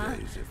then, those huh?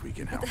 days if we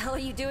can What help. the hell are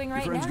you doing Your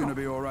right friend's now? gonna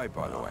be all right,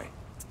 by the way.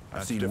 I've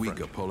That's seen different.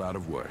 weaker pull out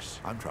of worse.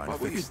 I'm trying to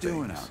What were you fix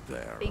doing things. out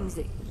there? Things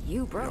that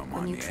you broke don't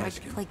when mind you me tried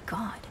asking. to play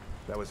God.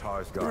 That was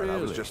Harsgard. I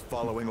was Really? just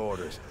following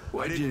orders.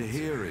 What I did you didn't-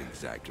 hear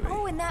exactly?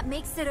 Oh, and that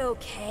makes it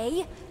okay?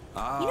 You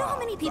know how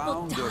many people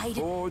bound of died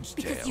forged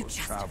because you tales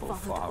just travel followed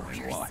far and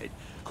orders? wide,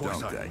 Of course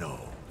don't I they? know.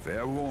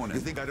 Fair warning.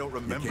 You think I don't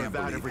remember can't that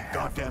believe every half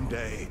goddamn of them.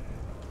 day?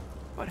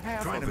 But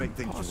half Trying of to make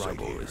things right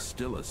impossible here. is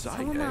still a So sight,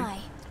 am eh? I.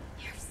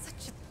 You're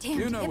such a damn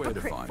You know where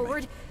to hypocrite, find me.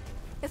 Ford.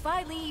 If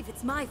I leave,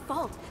 it's my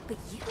fault. But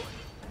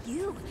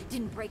you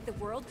didn't break the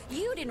world.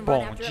 You didn't run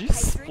Bom, after de a pipe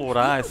dream.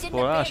 explorar, You didn't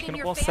explorar, acho que abandon não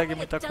your consegue family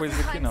muita a coisa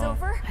dozen aqui times não.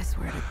 over. I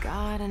swear to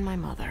God and my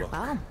mother.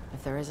 Well,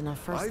 if there isn't a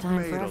first I've time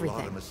made for a lot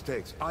everything. of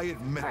mistakes. I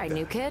admit All right, that.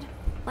 new kid.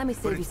 Let me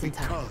But save you it's some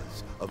time.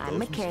 because of I'm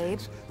those McCabe.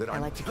 mistakes that I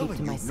I'm like to keep telling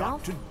to you myself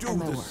not to do and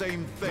my the work.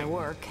 same My thing.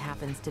 work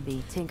happens to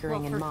be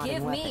tinkering Well, and modding forgive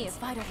me weapons.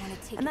 if I don't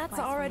want to take And that's advice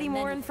from already the men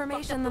more who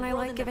information fucked up than the I world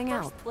like in the giving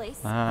first out. place.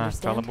 Ah,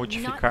 pra ela Understand?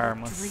 modificar Not a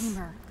armas.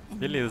 dreamer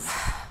anymore.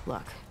 Beleza.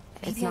 Look,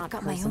 it's Maybe I've not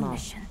got my own personal.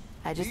 mission.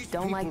 I These just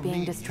don't like people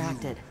being need you,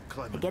 distracted. I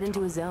Clementine. get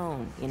into a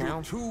zone, you You're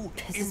know? too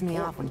Pisses me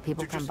off when important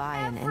people to come just- by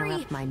and Every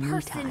interrupt my me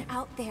person time.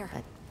 out there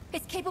But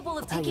is capable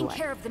of I'll tell you taking what.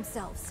 care of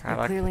themselves. You're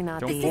Caraca, clearly not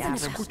tem the pouco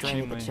average discutindo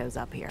stray that aí. shows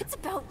up here. It's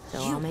about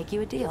So you. I'll make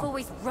you a deal. You've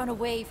always run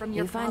away from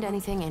your You find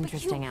problems, anything but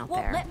interesting you out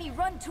won't there, let me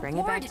run bring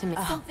it back toward to me.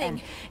 Oh, something.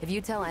 and if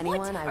you tell anyone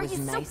What I are was you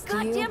nice so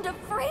to you, goddamned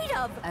afraid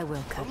of? I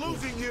will cut I'm you.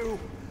 losing you,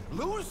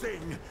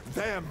 losing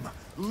them,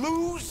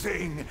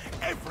 losing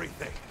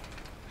everything.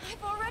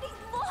 I've already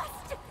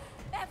lost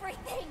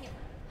everything.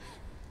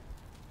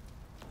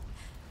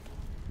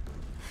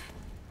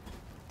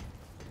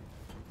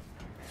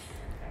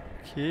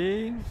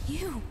 Ok.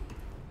 You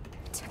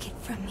took it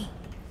from me.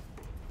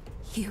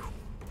 You,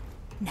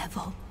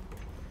 Neville.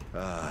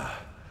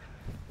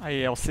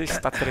 Aí, você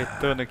está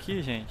tretando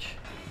aqui, gente?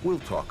 We'll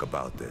talk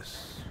about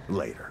this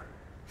later.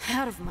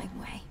 Out of my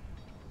way.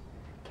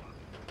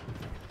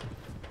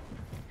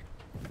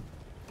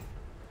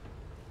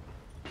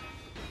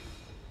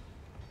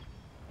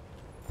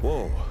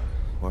 Whoa,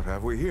 what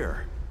have we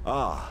here?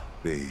 Ah,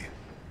 the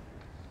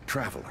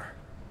traveler,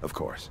 of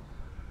course.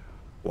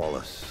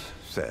 Wallace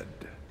said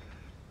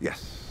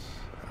yes,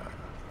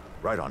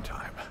 right on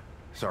time.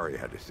 Sorry you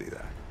had to see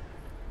that.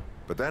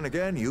 But then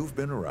again, you've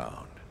been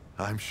around.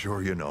 I'm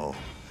sure you know.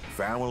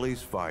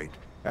 Families fight.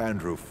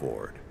 Andrew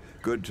Ford.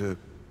 Good to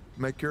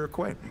make your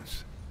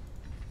acquaintance.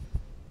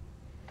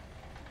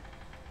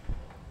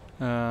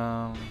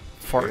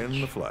 Forte.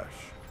 In the flesh.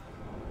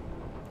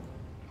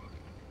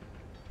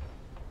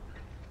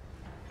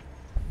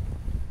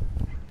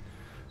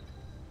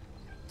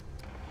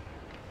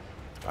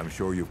 I'm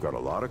sure you've got a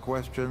lot of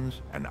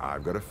questions, and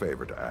I've got a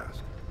favor to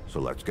ask. So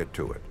let's get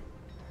to it.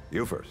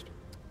 You first.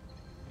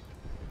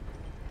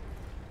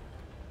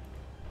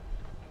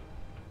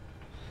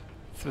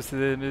 Se você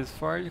é mesmo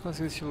forte,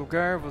 conseguiu este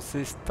lugar,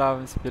 você estava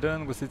me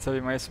esperando, gostaria de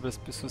saber mais sobre as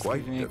pessoas que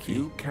Quite vivem a aqui.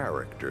 few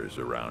characters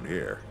around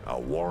here.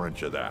 I'll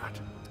warrant you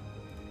that.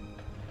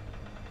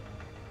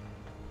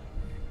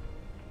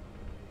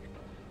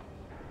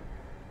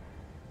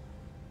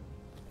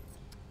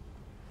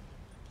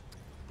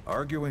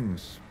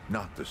 Arguing's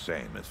not the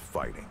same as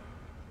fighting.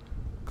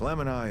 Clem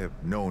and I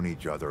have known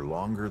each other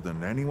longer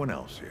than anyone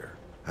else here.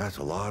 That's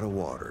a lot of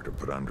water to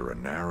put under a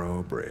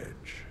narrow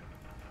bridge.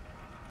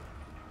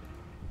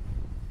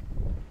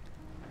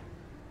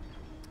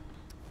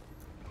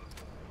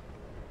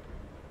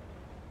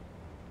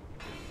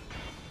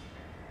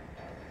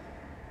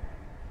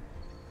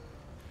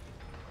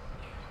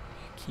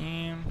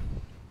 Aqui.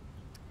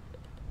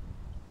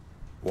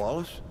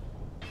 Wallace?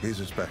 He's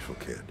a special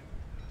kid.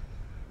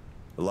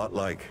 A lot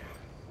like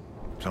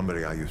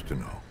somebody I used to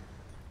know.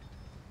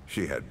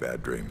 She had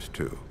bad dreams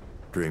too.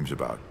 Dreams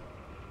about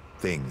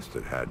things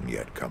that hadn't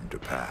yet come to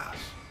pass.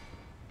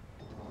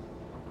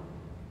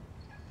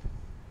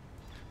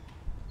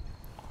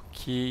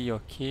 Ok,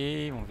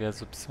 ok. Vamos ver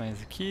as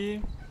opções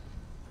aqui.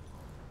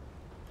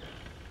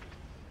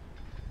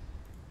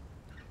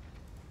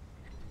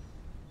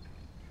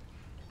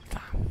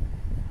 Tá.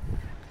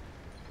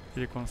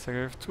 Ele consegue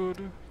ver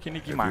tudo. Que If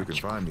you can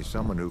enigmático. find me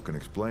someone who can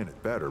explain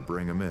it better,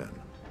 bring him in.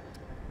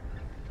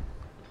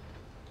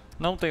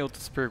 Não tem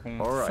outras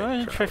perguntas. Alright, Então a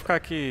gente vai traveler. ficar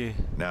aqui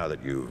Now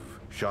that you've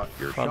shot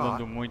your falando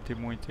shot, muito e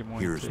muito e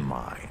muito. here's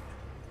mine.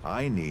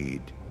 I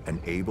need an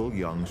able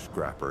young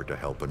scrapper to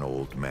help an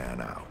old man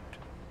out.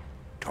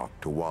 Talk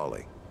to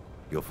Wally.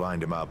 You'll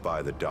find him out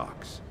by the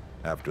docks.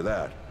 After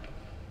that,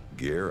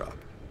 gear up,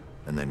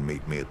 and then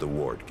meet me at the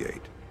ward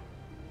gate.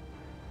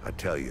 I'll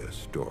tell you a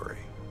story.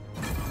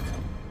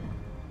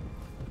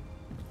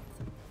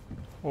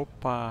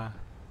 Opa!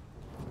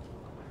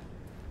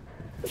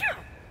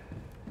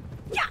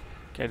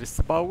 Quero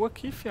esse baú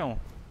aqui, fião.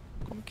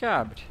 Como que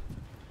abre?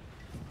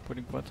 Por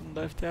enquanto não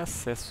deve ter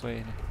acesso a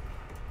ele.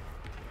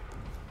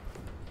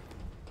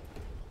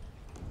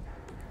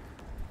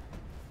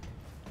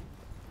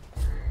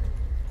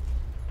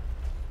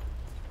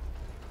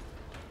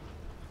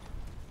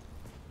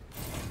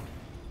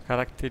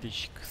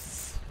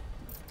 Características.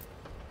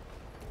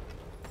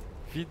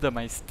 Vida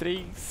mais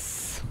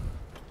 3.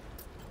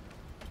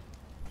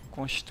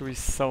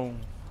 Constituição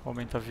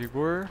aumenta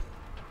vigor.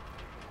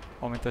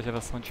 Aumenta a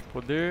geração de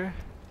poder.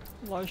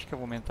 Lógico que eu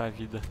vou aumentar a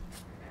vida.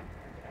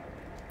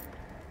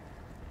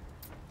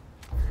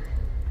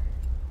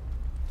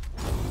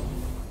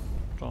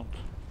 Pronto.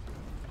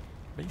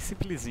 Bem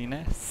simplesinho,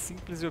 né?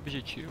 Simples e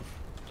objetivo.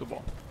 Muito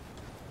bom.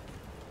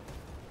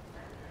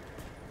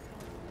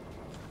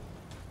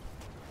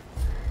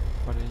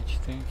 Agora a gente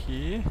tem que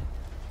ir.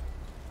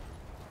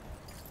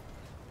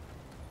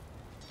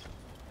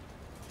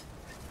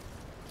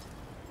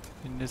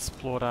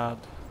 Inexplorado.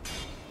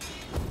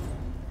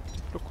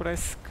 Vou procurar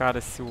esse cara,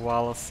 esse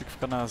Wallace que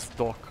fica nas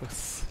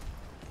docas.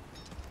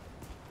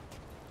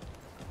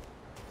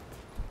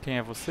 Quem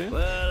é você?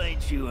 Well,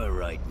 ain't you a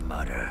right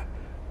mother?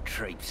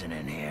 Traipsing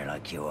in here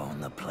like you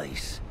own the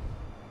place.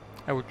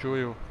 É o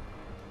Jogo.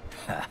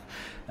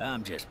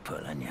 I'm just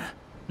pulling ya.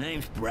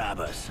 Name's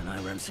Brabus, and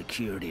I run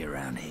security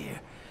around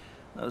here.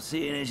 Though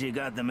seeing as you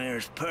got the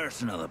mayor's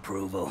personal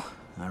approval,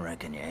 I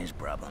reckon you his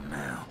problem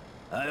now.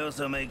 I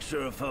also make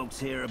sure folks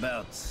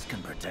hereabouts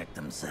can protect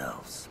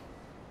themselves.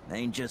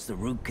 Ain't just the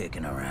root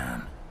kicking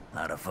around. A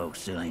lot of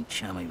folks still ain't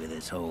chummy with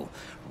this whole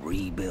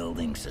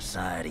rebuilding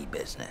society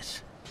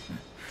business.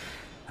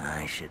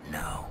 I should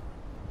know.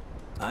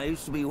 I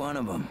used to be one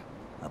of them.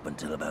 Up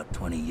until about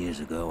 20 years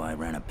ago, I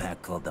ran a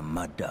pack called the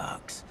Mud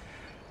Dogs.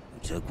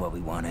 We took what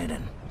we wanted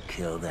and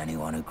killed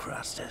anyone who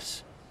crossed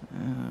us.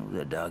 It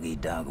was a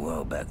dog-eat-dog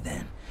world back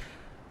then.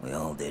 We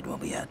all did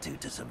what we had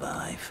to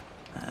survive.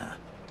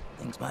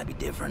 Things might be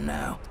different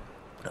now,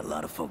 but a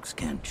lot of folks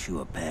can't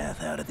chew a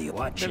path out of the...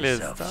 Watch Beleza,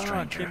 yourself, tá, aqui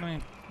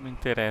stranger. não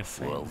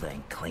interessa. World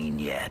ain't clean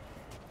yet.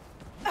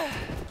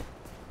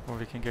 Vamos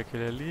ver quem que é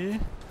aquele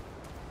ali.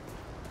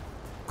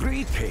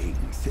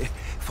 Greetings.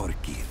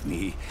 Forgive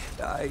me.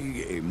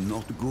 I am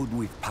not good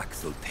with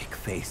Paxotech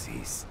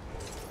faces.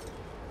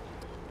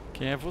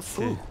 Quem é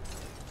você? Oh,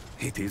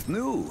 it is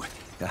new.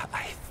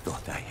 I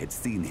thought I had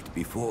seen it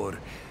before.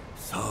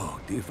 So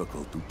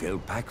difficult to tell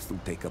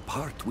Paxotech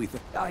apart with.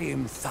 I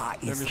am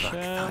Eu me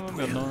chamo,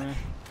 meu nome.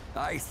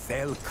 I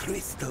sell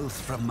crystals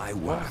from my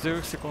Vamos work. ver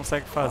o que você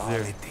consegue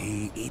fazer.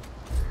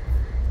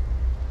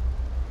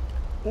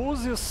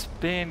 Use os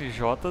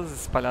PNJs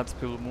espalhados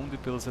pelo mundo e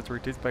pelos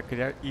retorteiros para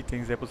criar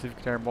itens. É possível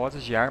criar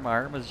mods de arma,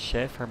 armas de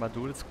chefe,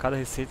 armaduras. Cada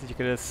receita de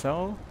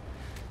criação.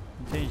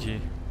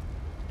 Entendi.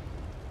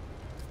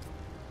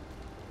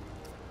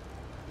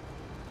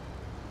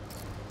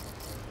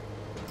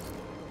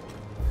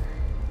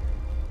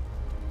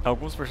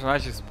 Alguns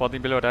personagens podem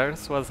melhorar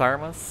suas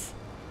armas.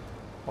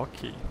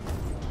 Ok.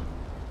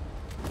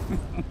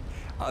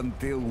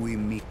 Until we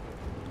meet.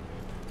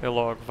 Até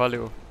logo,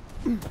 valeu.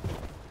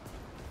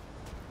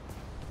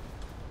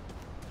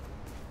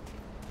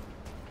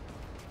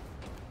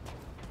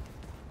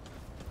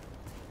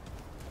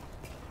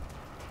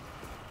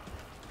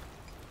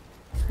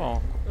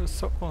 Bom, eu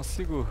só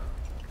consigo...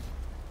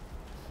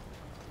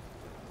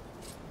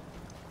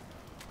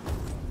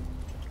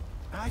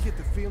 I get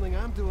the feeling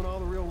I'm doing all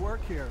the real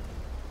work here.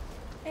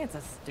 It's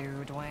a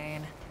stew,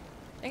 Dwayne.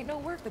 Ain't no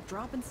work but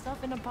dropping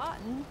stuff in a pot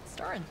and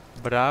stirring.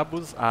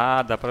 Brabos.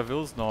 Ah, dá pra ver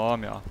os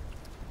nomes, ó.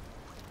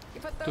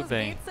 You put Tudo those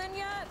bem. beets in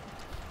yet?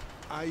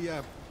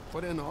 I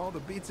put in all the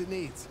beats it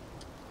needs.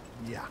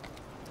 Yeah.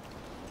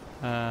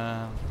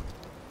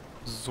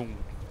 Zoom.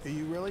 Do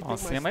you really Ó,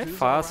 think assim é my mais stew's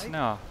fácil, all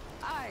né,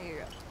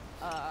 right?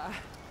 ó.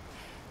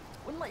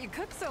 Wouldn't let you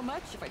cook so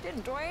much if I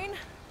didn't, Dwayne.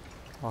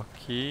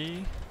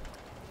 Ok.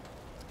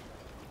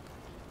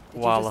 Did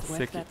you Wallace just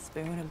lick aqui. that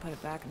spoon and put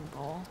it back in the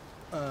bowl?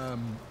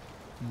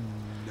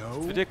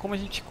 No. Você vê como a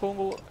gente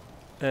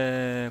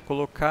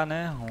colocar,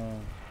 né,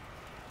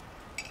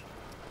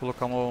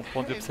 colocar um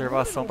ponto de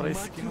observação para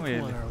isso aqui no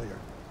ele.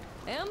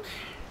 Him?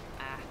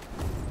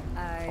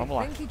 I Vamos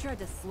lá. think he tried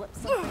to slip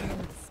something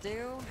into the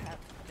stew.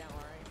 Don't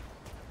worry.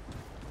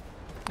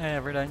 É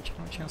verdade, a gente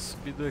não tinha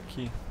subido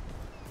aqui.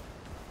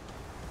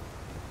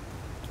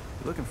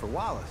 Looking for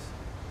Wallace?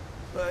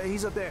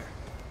 He's up there.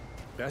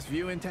 Best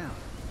view in town.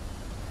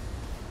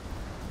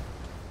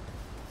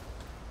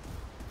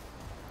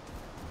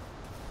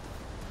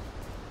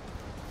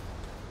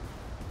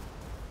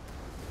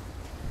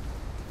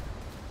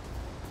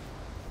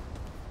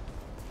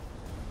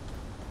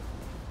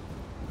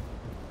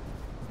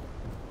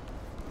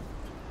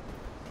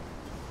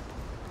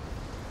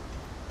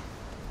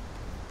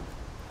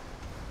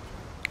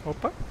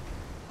 Opa.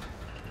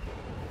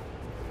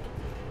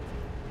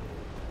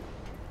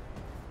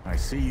 I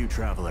see you,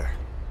 traveler.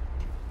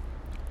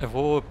 Eu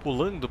vou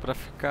pulando pra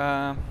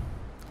ficar...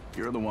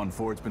 You're the one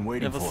Ford's been É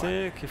waiting for.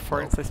 você que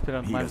Ford está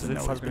esperando, he mas doesn't ele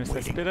know sabe he's que ele been está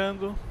waiting.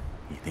 esperando.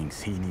 He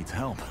thinks he needs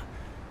help.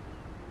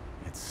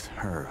 It's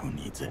her who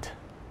needs it.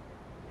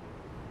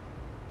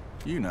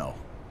 You know.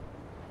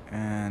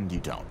 And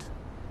you don't.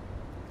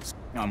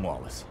 I'm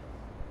Wallace.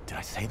 Did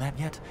I say that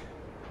yet?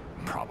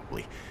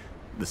 Probably.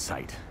 The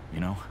site, you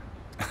know?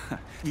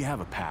 You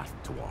have a path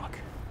to walk.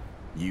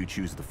 You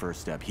choose the first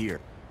step here.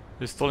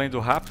 Eu estou lendo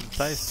rápido,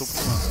 tá? Estou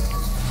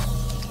pulando.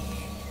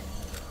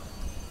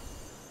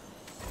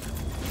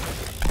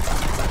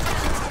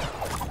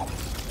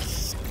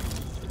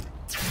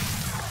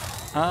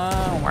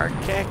 Ah, um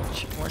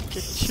arquétipo.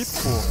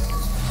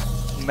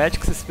 O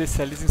médico se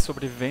especializa em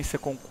sobrevivência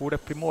com cura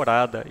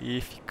aprimorada e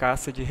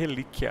eficácia de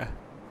relíquia.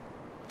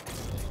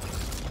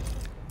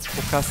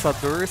 O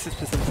caçador se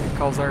especializa em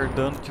causar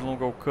dano de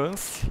longo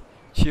alcance,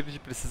 tiro de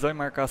precisão e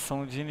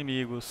marcação de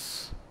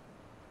inimigos.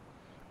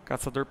 O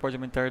caçador pode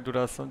aumentar a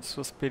duração de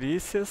suas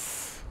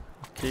perícias.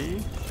 Ok.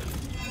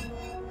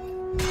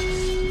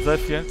 O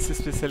desafiante se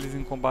especializa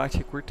em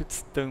combate a curta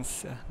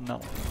distância. Não.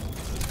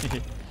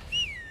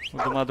 O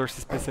domador se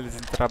especializa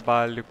em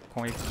trabalho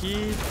com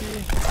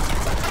equipe.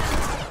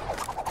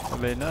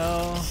 Também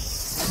não.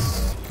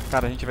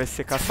 Cara, a gente vai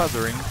ser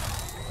caçador, hein?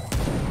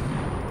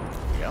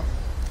 Yeah,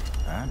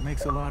 that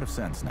makes a lot of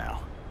sense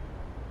now.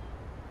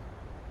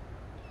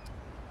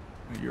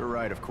 You're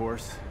right, of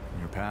course.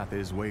 Your path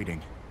is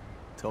waiting.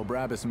 Tell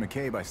Brabus and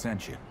McCabe I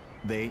sent you.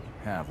 They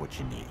have what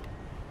you need.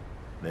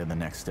 They're the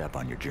next step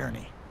on your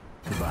journey.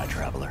 Goodbye,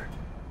 traveler.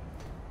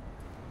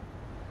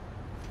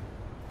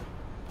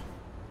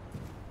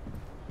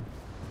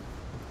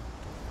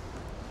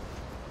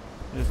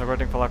 Beleza, agora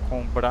tem que falar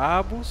com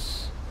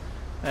Brabus.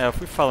 É, eu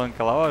fui falando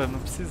aquela hora, não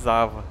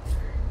precisava.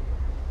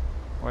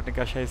 Agora tem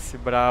que achar esse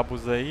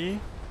Brabus aí.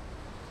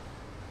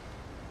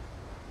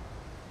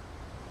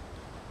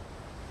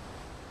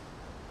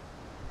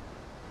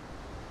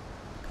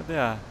 Cadê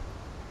a...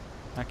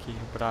 Aqui,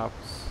 o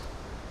Brabus.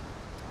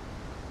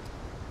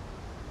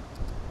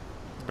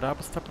 O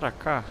Brabus tá pra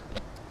cá.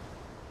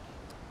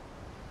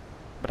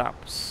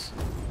 Brabus.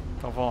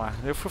 Então vamos lá.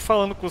 Eu fui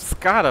falando com os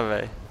caras,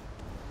 velho.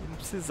 E não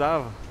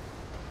precisava.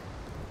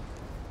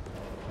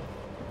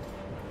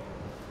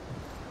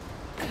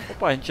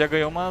 Opa, a gente já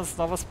ganhou umas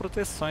novas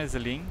proteções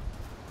ali, hein?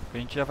 A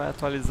gente já vai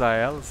atualizar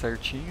elas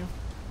certinho.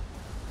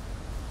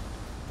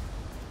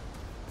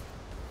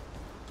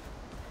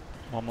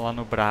 Vamos lá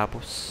no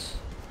Brabus.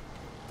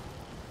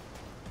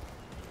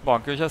 Bom,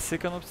 aqui eu já sei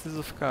que eu não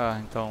preciso ficar,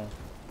 então...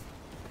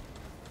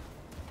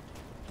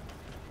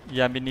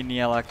 E a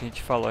menininha lá que a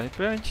gente falou,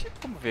 provavelmente,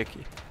 vamos ver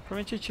aqui.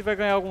 Provavelmente a gente vai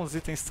ganhar alguns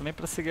itens também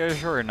pra seguir a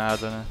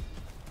jornada, né?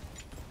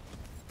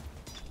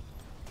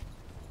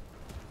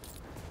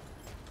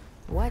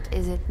 What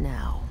is it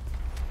now?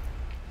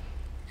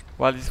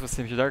 O Alice,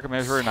 você me ajudar com a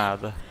minha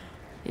jornada.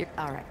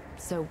 Alright,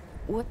 so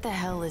what the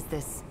hell is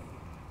this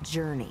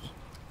journey?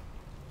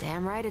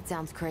 Damn right it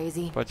sounds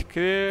crazy. Pode But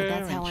crer,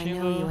 that's how I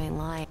know you mentindo. ain't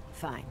lying.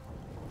 Fine.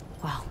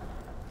 Well,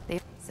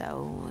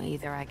 so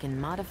either I can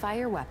modify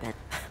your weapon.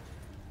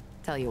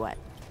 Tell you what.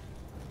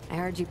 I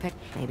heard you pick.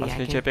 Maybe Acho I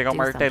que a gente can vai pegar o do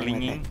something with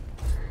martelinho, hein? it.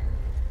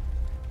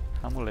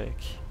 Ah,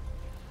 moleque.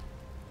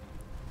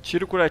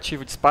 Tiro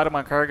curativo. Dispara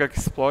uma carga que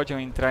explode ao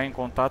entrar em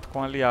contato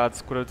com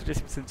aliados. Cura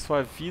 3% de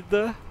sua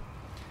vida.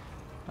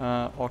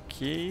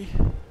 Ok.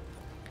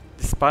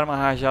 Dispara uma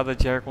rajada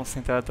de ar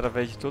concentrada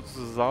através de todos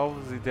os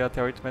alvos e dê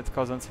até 8 metros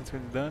causando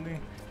 150 de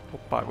dano.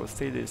 Opa,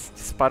 gostei desse.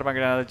 Dispara uma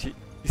granada de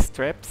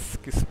straps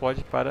que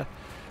explode para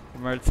o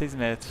maior de 6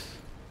 metros.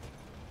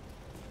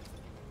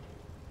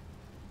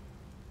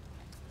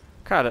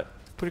 Cara,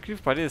 por incrível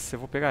que pareça, eu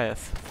vou pegar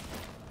essa.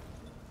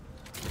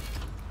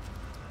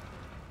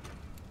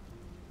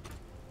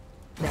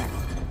 There.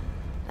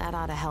 That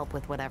ought to help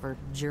with whatever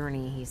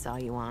journey he saw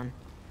you on.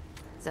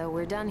 So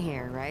we're done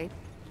here, right?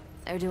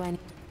 Or do I...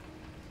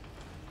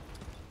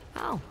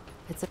 Oh,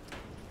 it's a...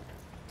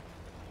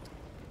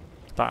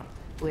 Tá.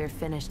 We're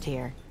finished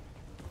here.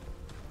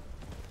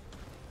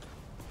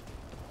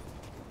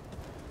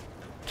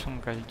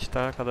 A gente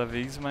tá cada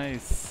vez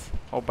mais...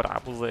 Ó o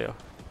Brabus aí, ó.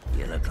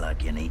 You look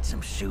like you need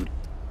some shoot.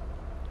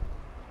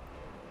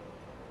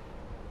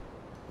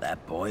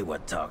 That boy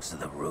what talks to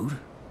the root?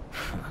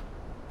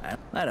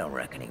 I don't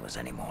reckon he was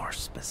any more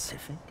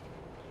specific.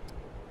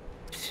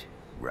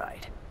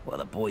 Right. Well,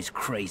 the boy's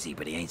crazy,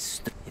 but he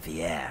ain't if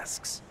he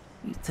asks.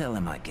 You tell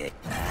him I get...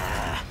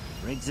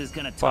 Riggs is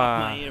gonna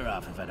talk my ear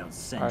off if I don't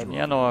send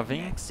you over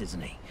next,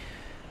 isn't he?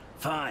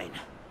 Fine.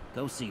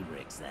 Go see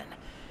Riggs, then.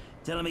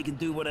 Tell him he can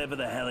do whatever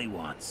the hell he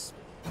wants.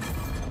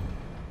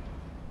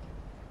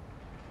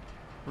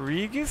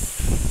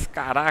 Riggs?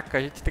 Caraca,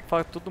 a gente tem que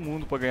falar com todo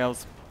mundo pra ganhar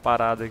as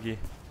paradas aqui.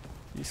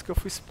 Isso que eu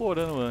fui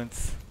explorando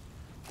antes.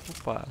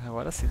 Opa,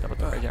 agora sim dá pra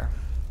trocar de arma.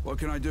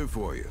 What can I do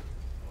for you?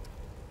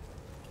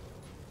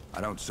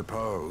 I don't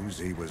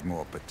suppose he was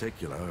more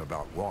particular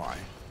about why.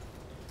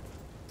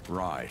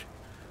 Right.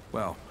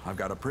 Well, I've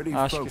got a pretty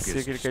Acho que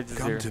sei o que ele quer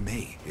focused come dizer. to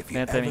me if you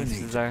Tenta ever need.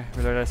 precisar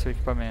melhorar seu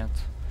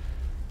equipamento.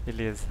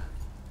 Beleza.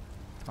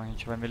 Então a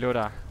gente vai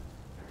melhorar.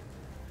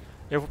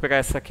 Eu vou pegar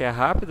essa aqui, é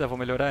rápida, vou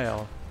melhorar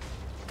ela.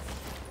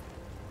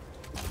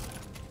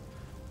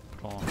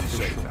 Pronto.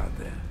 Safe out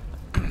there.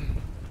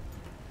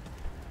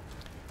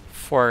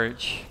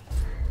 Ford.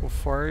 O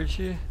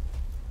Ford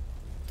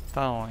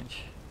tá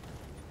onde?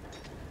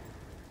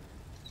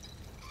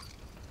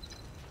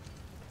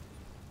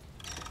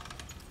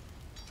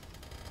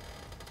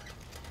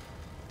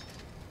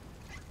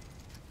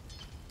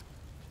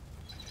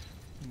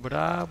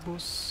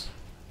 Brabos.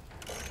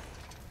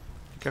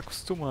 Fica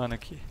acostumando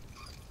aqui.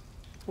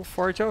 O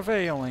Ford é o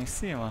veião lá em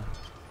cima?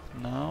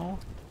 Não.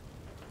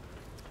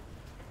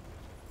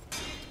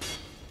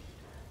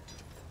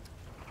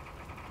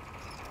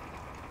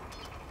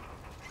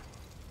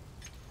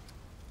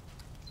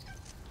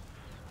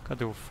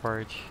 Cadê o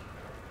Ford?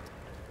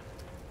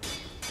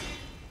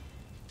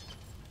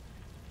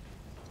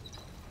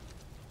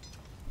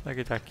 Será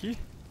que ele tá aqui?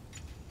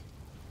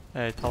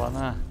 É, ele tá lá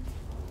na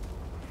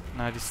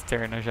área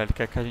externa já. Ele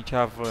quer que a gente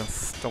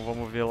avance. Então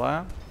vamos ver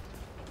lá.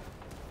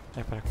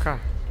 É pra cá?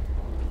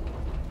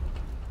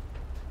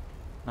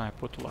 Não, é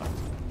pro outro lado.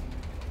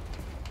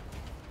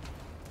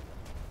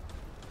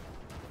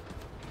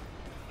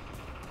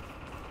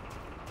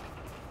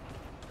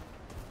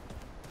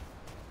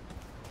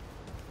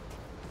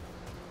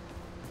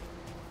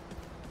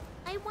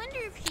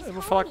 Eu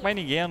vou falar com mais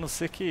ninguém, a não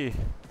ser que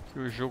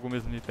o jogo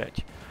mesmo me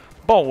pede.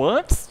 Bom,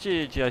 antes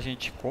de a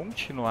gente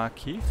continuar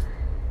aqui,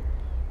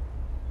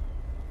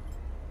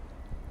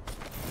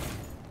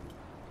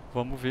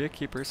 vamos ver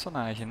aqui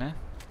personagem, né?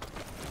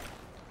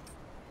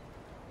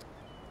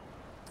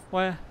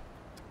 Ué,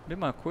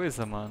 mesma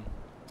coisa, mano.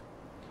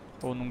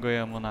 Ou não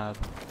ganhamos nada?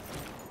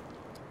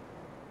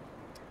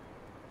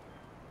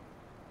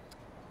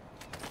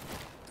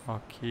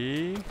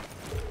 Ok.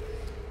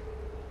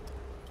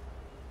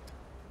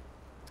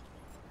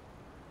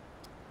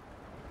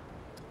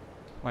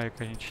 Olha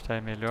que a gente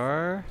tá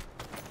melhor.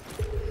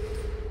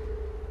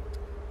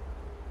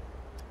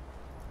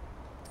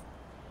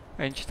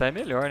 A gente tá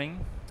melhor, hein?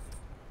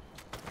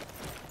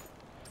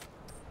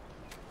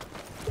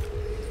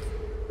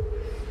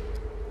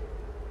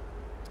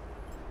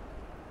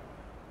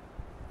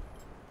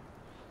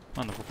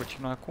 Mano, eu vou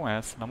continuar com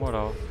essa, na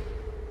moral.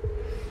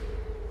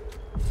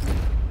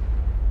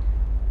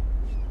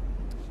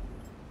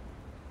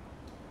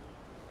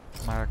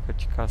 Marca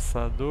de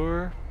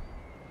caçador.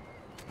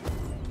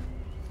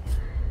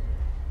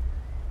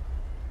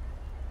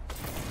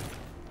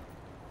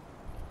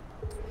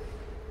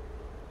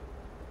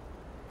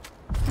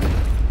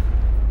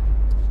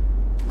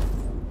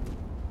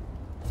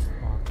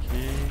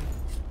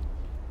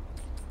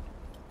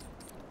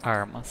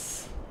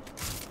 Armas.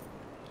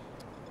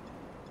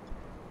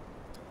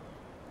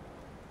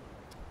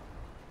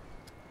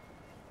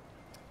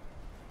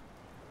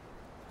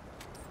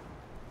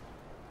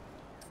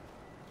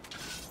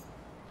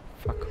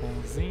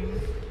 Facãozinho.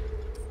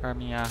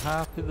 Arminha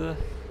rápida.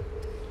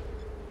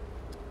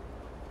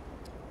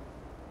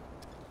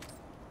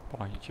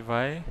 Bom, a gente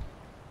vai...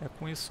 É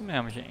com isso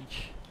mesmo,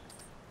 gente.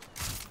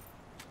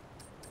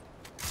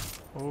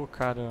 Oh,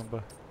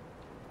 caramba.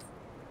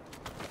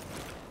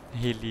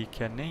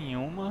 Relíquia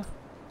nenhuma.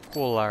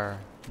 Colar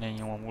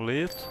nenhum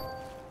amuleto.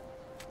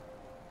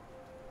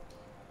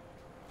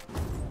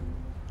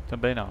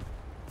 Também não.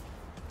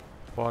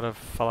 Bora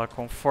falar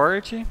com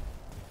Forte.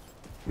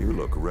 You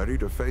look ready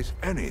to face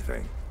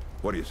anything.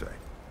 What do you say?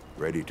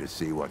 Ready to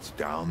see what's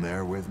down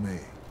there with me?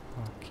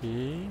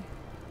 Ok.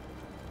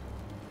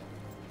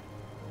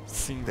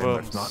 Sim, Then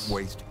let's vamos. not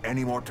waste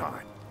any more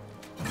time.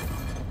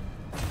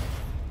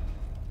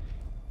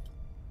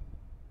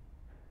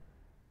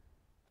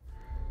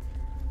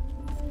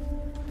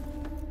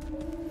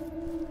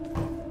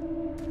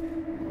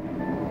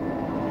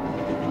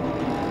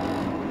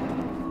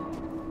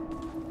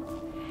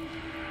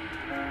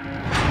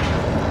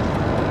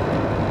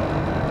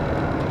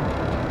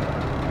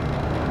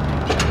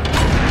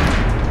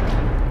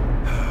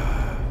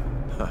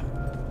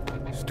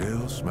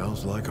 Still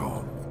smells like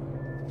home.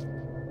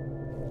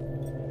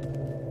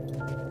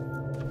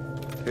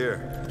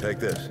 Here, take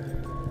this.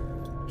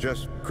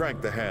 Just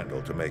crank the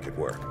handle to make it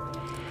work.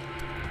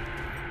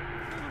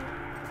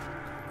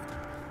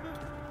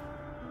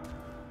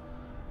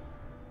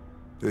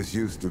 This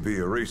used to be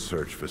a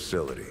research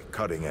facility,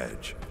 cutting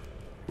edge.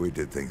 We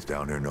did things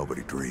down here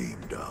nobody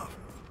dreamed of.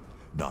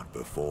 Not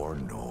before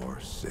nor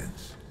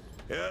since.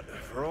 Yet,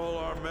 for all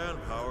our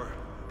manpower,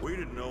 we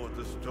didn't know what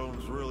the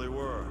stones really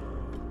were.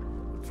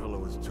 Until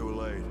it was too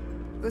late.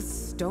 The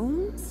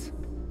stones?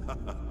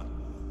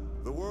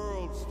 The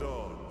world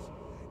stones.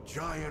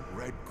 Giant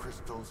red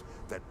crystals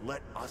that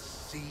let us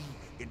see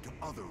into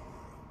other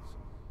worlds.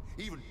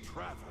 Even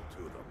travel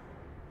to them.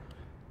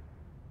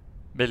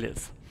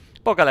 Beleza.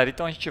 Bom, galera,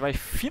 então a gente vai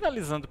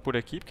finalizando por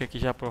aqui, porque aqui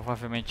já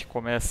provavelmente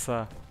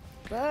começa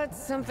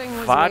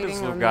vários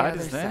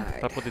lugares, né,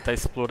 para poder estar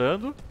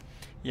explorando.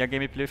 E a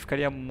gameplay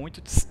ficaria muito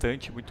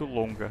distante, muito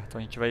longa. Então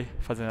a gente vai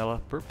fazendo ela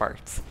por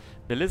partes.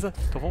 Beleza?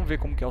 Então vamos ver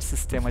como que é o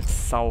sistema de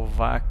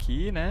salvar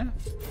aqui, né?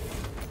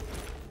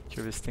 Deixa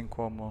eu ver se tem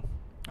como...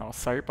 Ó,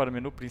 sair para o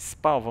menu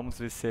principal, vamos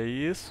ver se é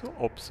isso.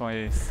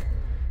 Opções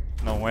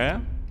não é.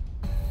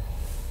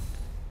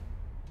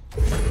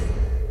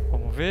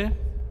 Vamos ver.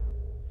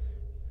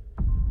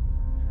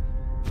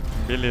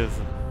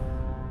 Beleza.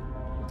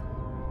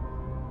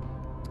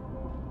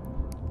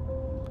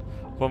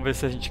 Vamos ver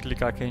se a gente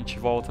clicar aqui a gente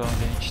volta onde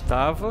a gente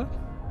estava.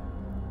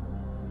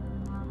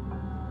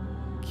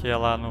 Que é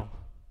lá no...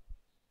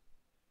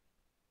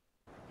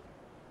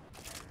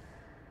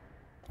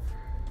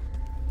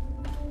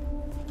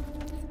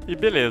 E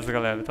beleza,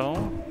 galera. Então,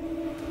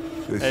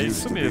 é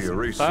isso mesmo,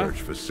 tá? A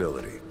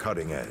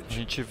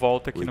gente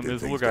volta aqui no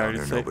mesmo lugar.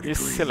 Isso é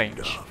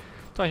excelente.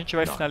 Então a gente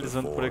vai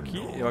finalizando por aqui.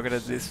 Eu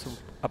agradeço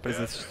a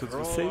presença de todos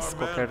vocês.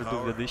 Qualquer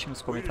dúvida deixem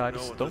nos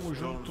comentários. Tamo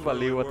junto,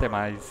 valeu, até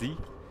mais e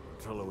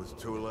till it was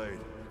too late.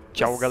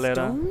 Tchau,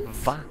 galera.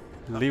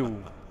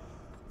 Valeu.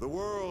 The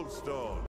World Stone.